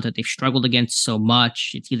 down front that they've struggled against so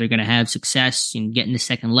much? It's either going to have success in getting the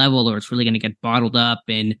second level or it's really going to get bottled up.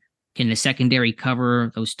 And can the secondary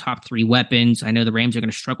cover those top 3 weapons? I know the Rams are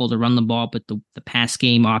going to struggle to run the ball, but the pass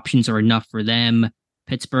game options are enough for them.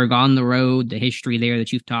 Pittsburgh on the road, the history there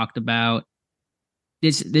that you've talked about.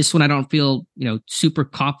 This one I don't feel, super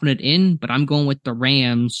confident in, but I'm going with the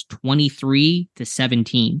Rams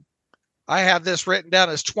 23-17. I have this written down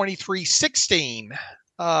as 23-16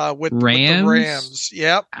 with the Rams.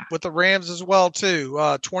 Yep, with the Rams as well too.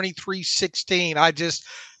 23-16. I just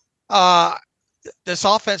this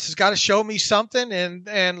offense has got to show me something.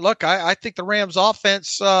 And look, I think the Rams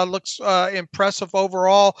offense looks impressive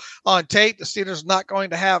overall on tape. The Steelers not going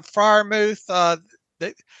to have Freiermuth.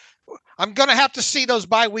 I'm going to have to see those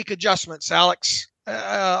bye week adjustments, Alex,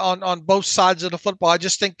 on both sides of the football. I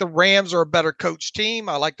just think the Rams are a better coach team.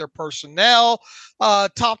 I like their personnel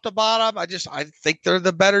top to bottom. I think they're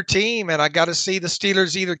the better team, and I got to see the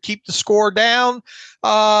Steelers either keep the score down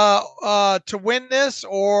to win this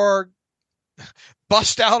or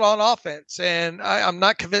bust out on offense. And I'm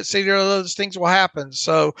not convinced either of those things will happen.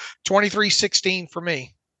 So 23-16 for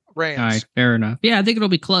me, Rams. All right, fair enough. Yeah, I think it'll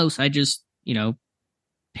be close. I just,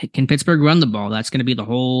 can Pittsburgh run the ball? That's going to be the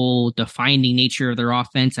whole defining nature of their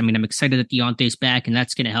offense. I mean, I'm excited that Deontay's back, and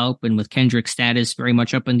that's going to help. And with Kendrick's status very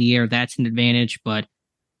much up in the air, that's an advantage. But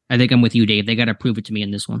I think I'm with you, Dave. They got to prove it to me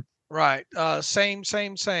in this one. Right. Same.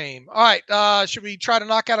 All right. Should we try to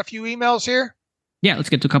knock out a few emails here? Yeah, let's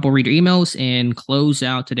get to a couple reader emails and close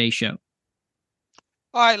out today's show.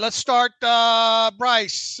 All right, let's start.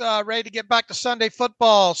 Bryce, ready to get back to Sunday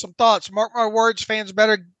football. Some thoughts. Mark my words, fans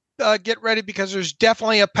better get ready because there's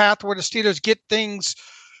definitely a path where the Steelers get things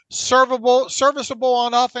serviceable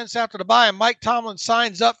on offense after the bye. And Mike Tomlin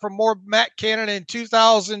signs up for more Matt Canada in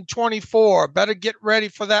 2024. Better get ready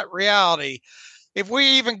for that reality. If we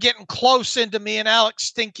even getting close into me and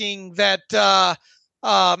Alex thinking that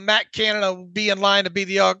Matt Canada will be in line to be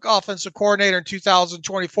the offensive coordinator in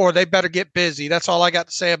 2024, they better get busy. That's all I got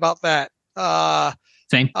to say about that.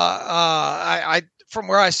 Same. I from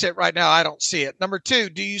where I sit right now, I don't see it. Number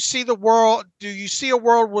 2, do you see a world where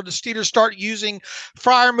the Steelers start using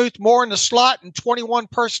Freiermuth more in the slot and 21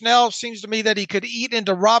 personnel? It seems to me that he could eat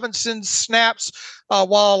into Robinson's snaps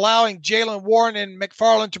while allowing Jaylen Warren and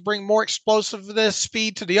McFarland to bring more explosiveness,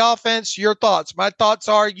 speed to the offense. Your thoughts? My thoughts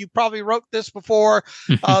are you probably wrote this before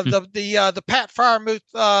the Pat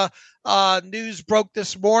Freiermuth news broke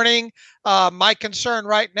this morning. My concern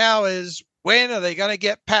right now is, when are they going to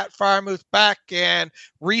get Pat Freiermuth back and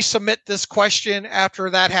resubmit this question after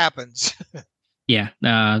that happens? Yeah,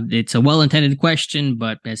 it's a well-intended question,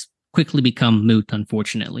 but has quickly become moot,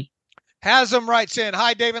 unfortunately. Hasm writes in,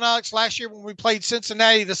 hi, Dave and Alex. Last year when we played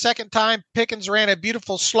Cincinnati, the second time, Pickens ran a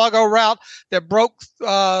beautiful sluggo route that broke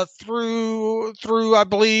through, I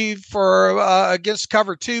believe, for against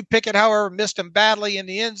cover 2. Pickett, however, missed him badly in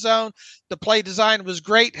the end zone. The play design was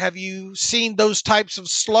great. Have you seen those types of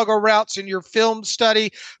sluggo routes in your film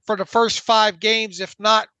study for the first 5 games? If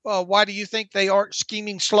not, why do you think they aren't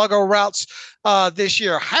scheming sluggo routes this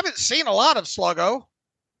year? Haven't seen a lot of sluggo.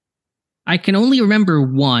 I can only remember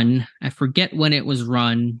one. I forget when it was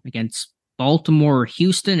run against Baltimore or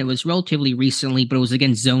Houston. It was relatively recently, but it was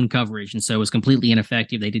against zone coverage, and so it was completely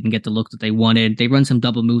ineffective. They didn't get the look that they wanted. They run some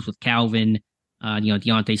double moves with Calvin.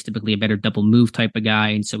 Deontay's typically a better double move type of guy,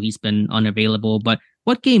 and so he's been unavailable. But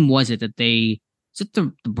what game was it that was it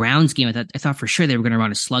the Browns game? I thought for sure they were going to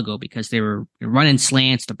run a sluggo because they were running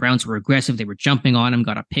slants. The Browns were aggressive. They were jumping on him,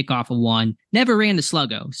 got a pick off of one, never ran the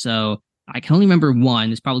sluggo. So I can only remember one.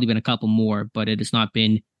 There's probably been a couple more, but it has not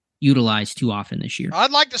been utilized too often this year.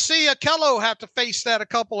 I'd like to see Akello have to face that a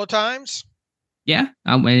couple of times. Yeah.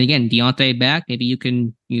 And again, Deontay back. Maybe you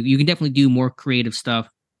can definitely do more creative stuff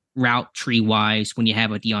route tree wise when you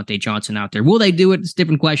have a Deontay Johnson out there. Will they do it? It's a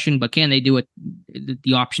different question, but can they do it?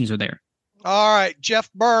 The options are there. All right,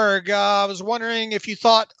 Jeff Berg. I was wondering if you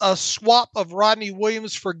thought a swap of Rodney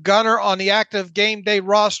Williams for Gunnar on the active game day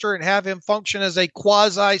roster and have him function as a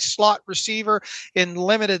quasi slot receiver in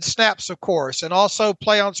limited snaps, of course, and also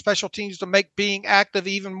play on special teams to make being active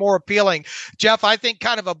even more appealing. Jeff, I think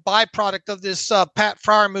kind of a byproduct of this Pat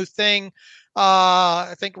Freiermuth thing.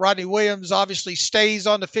 I think Rodney Williams obviously stays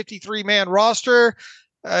on the 53-man roster.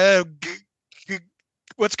 What's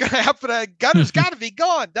going to happen? Gunnar's got to be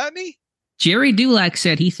gone, doesn't he? Jerry Dulac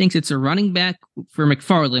said he thinks it's a running back for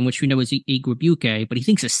McFarland, which we know is Igwebuike, but he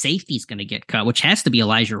thinks a safety is going to get cut, which has to be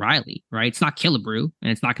Elijah Riley, right? It's not Killebrew,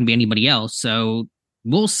 and it's not going to be anybody else. So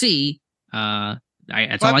we'll see.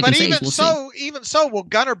 That's all I can say. Even so, will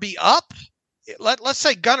Gunnar be up? Let's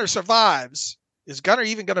say Gunnar survives. Is Gunnar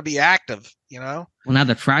even going to be active? Well, now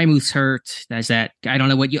that Freiermuth's hurt, I don't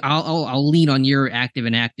know what I'll lean on your active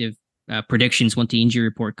and inactive predictions once the injury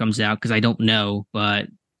report comes out because I don't know, but.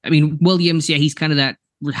 I mean, Williams, yeah, he's kind of that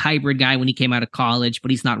hybrid guy when he came out of college, but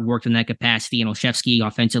he's not worked in that capacity. And Olszewski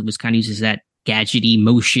offensive was kind of uses that gadgety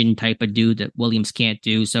motion type of dude that Williams can't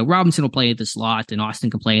do. So Robinson will play at the slot and Austin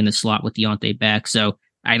can play in the slot with Deontay back. So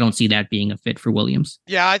I don't see that being a fit for Williams.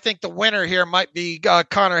 Yeah, I think the winner here might be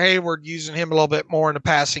Connor Hayward, using him a little bit more in the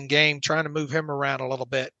passing game, trying to move him around a little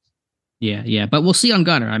bit. Yeah. But we'll see on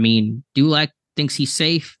Gunnar. I mean, Dulac thinks he's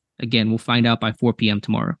safe. Again, we'll find out by 4 p.m.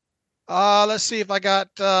 tomorrow. Let's see if I got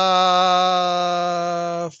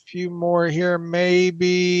a few more here.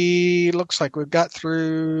 Maybe looks like we've got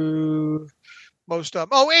through most of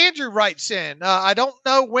them. Oh, Andrew writes in, I don't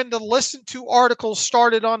know when the listen to articles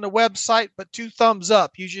started on the website, but 2 thumbs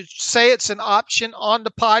up. You should say it's an option on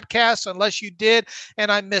the podcast unless you did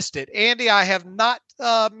and I missed it. Andy, I have not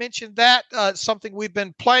mentioned that. Something we've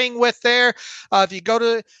been playing with there. If you go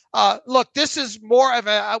to look, this is more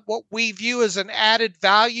of what we view as an added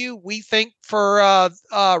value. We think for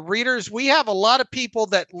readers, we have a lot of people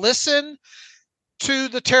that listen to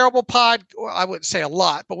the Terrible Pod. I wouldn't say a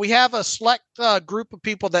lot, but we have a select group of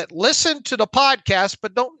people that listen to the podcast,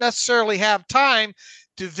 but don't necessarily have time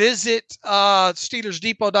to visit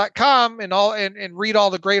SteelersDepot.com and read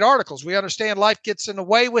all the great articles. We understand life gets in the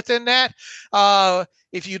way within that.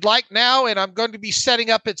 If you'd like now, and I'm going to be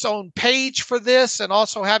setting up its own page for this and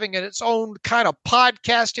also having its own kind of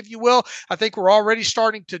podcast, if you will. I think we're already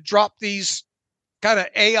starting to drop these kind of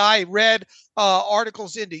AI read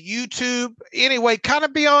articles into YouTube. Anyway, kind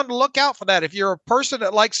of be on the lookout for that. If you're a person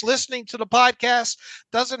that likes listening to the podcast,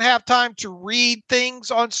 doesn't have time to read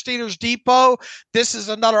things on Steelers Depot, this is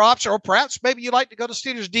another option. Or perhaps maybe you'd like to go to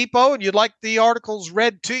Steelers Depot and you'd like the articles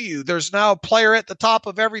read to you. There's now a player at the top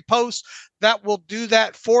of every post that will do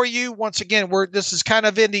that for you. Once again, this is kind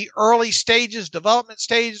of in the early stages, development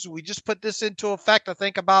stages. We just put this into effect, I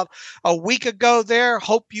think, about a week ago there.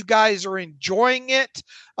 Hope you guys are enjoying it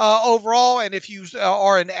overall. And if you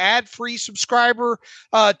are an ad-free subscriber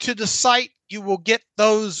to the site, you will get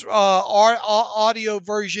those audio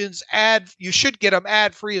versions you should get them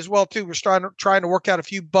ad-free as well too. We're trying to work out a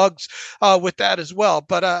few bugs with that as well.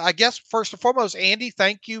 But I guess first and foremost, Andy,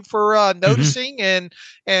 thank you for noticing and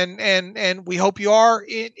we hope you are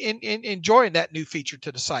enjoying that new feature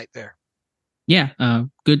to the site there. Yeah,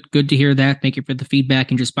 good to hear that. Thank you for the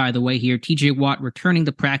feedback. And just by the way here, TJ Watt returning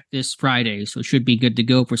to practice Friday, so it should be good to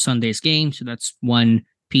go for Sunday's game. So that's one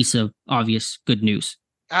piece of obvious good news.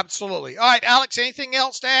 Absolutely. All right, Alex, anything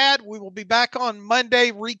else to add? We will be back on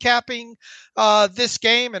Monday recapping this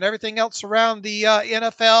game and everything else around the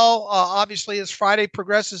NFL. Obviously, as Friday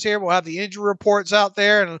progresses here, we'll have the injury reports out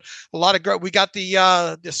there and a lot of we got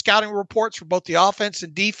the scouting reports for both the offense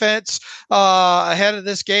and defense ahead of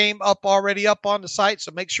this game already up on the site.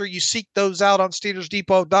 So make sure you seek those out on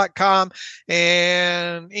SteelersDepot.com.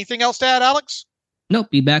 And anything else to add, Alex? Nope.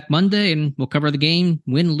 Be back Monday and we'll cover the game,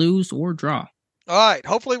 win, lose, or draw. All right.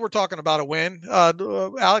 Hopefully we're talking about a win.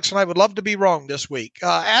 Alex and I would love to be wrong this week.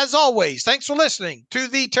 As always, thanks for listening to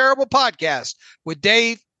the Terrible Podcast with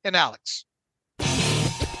Dave and Alex.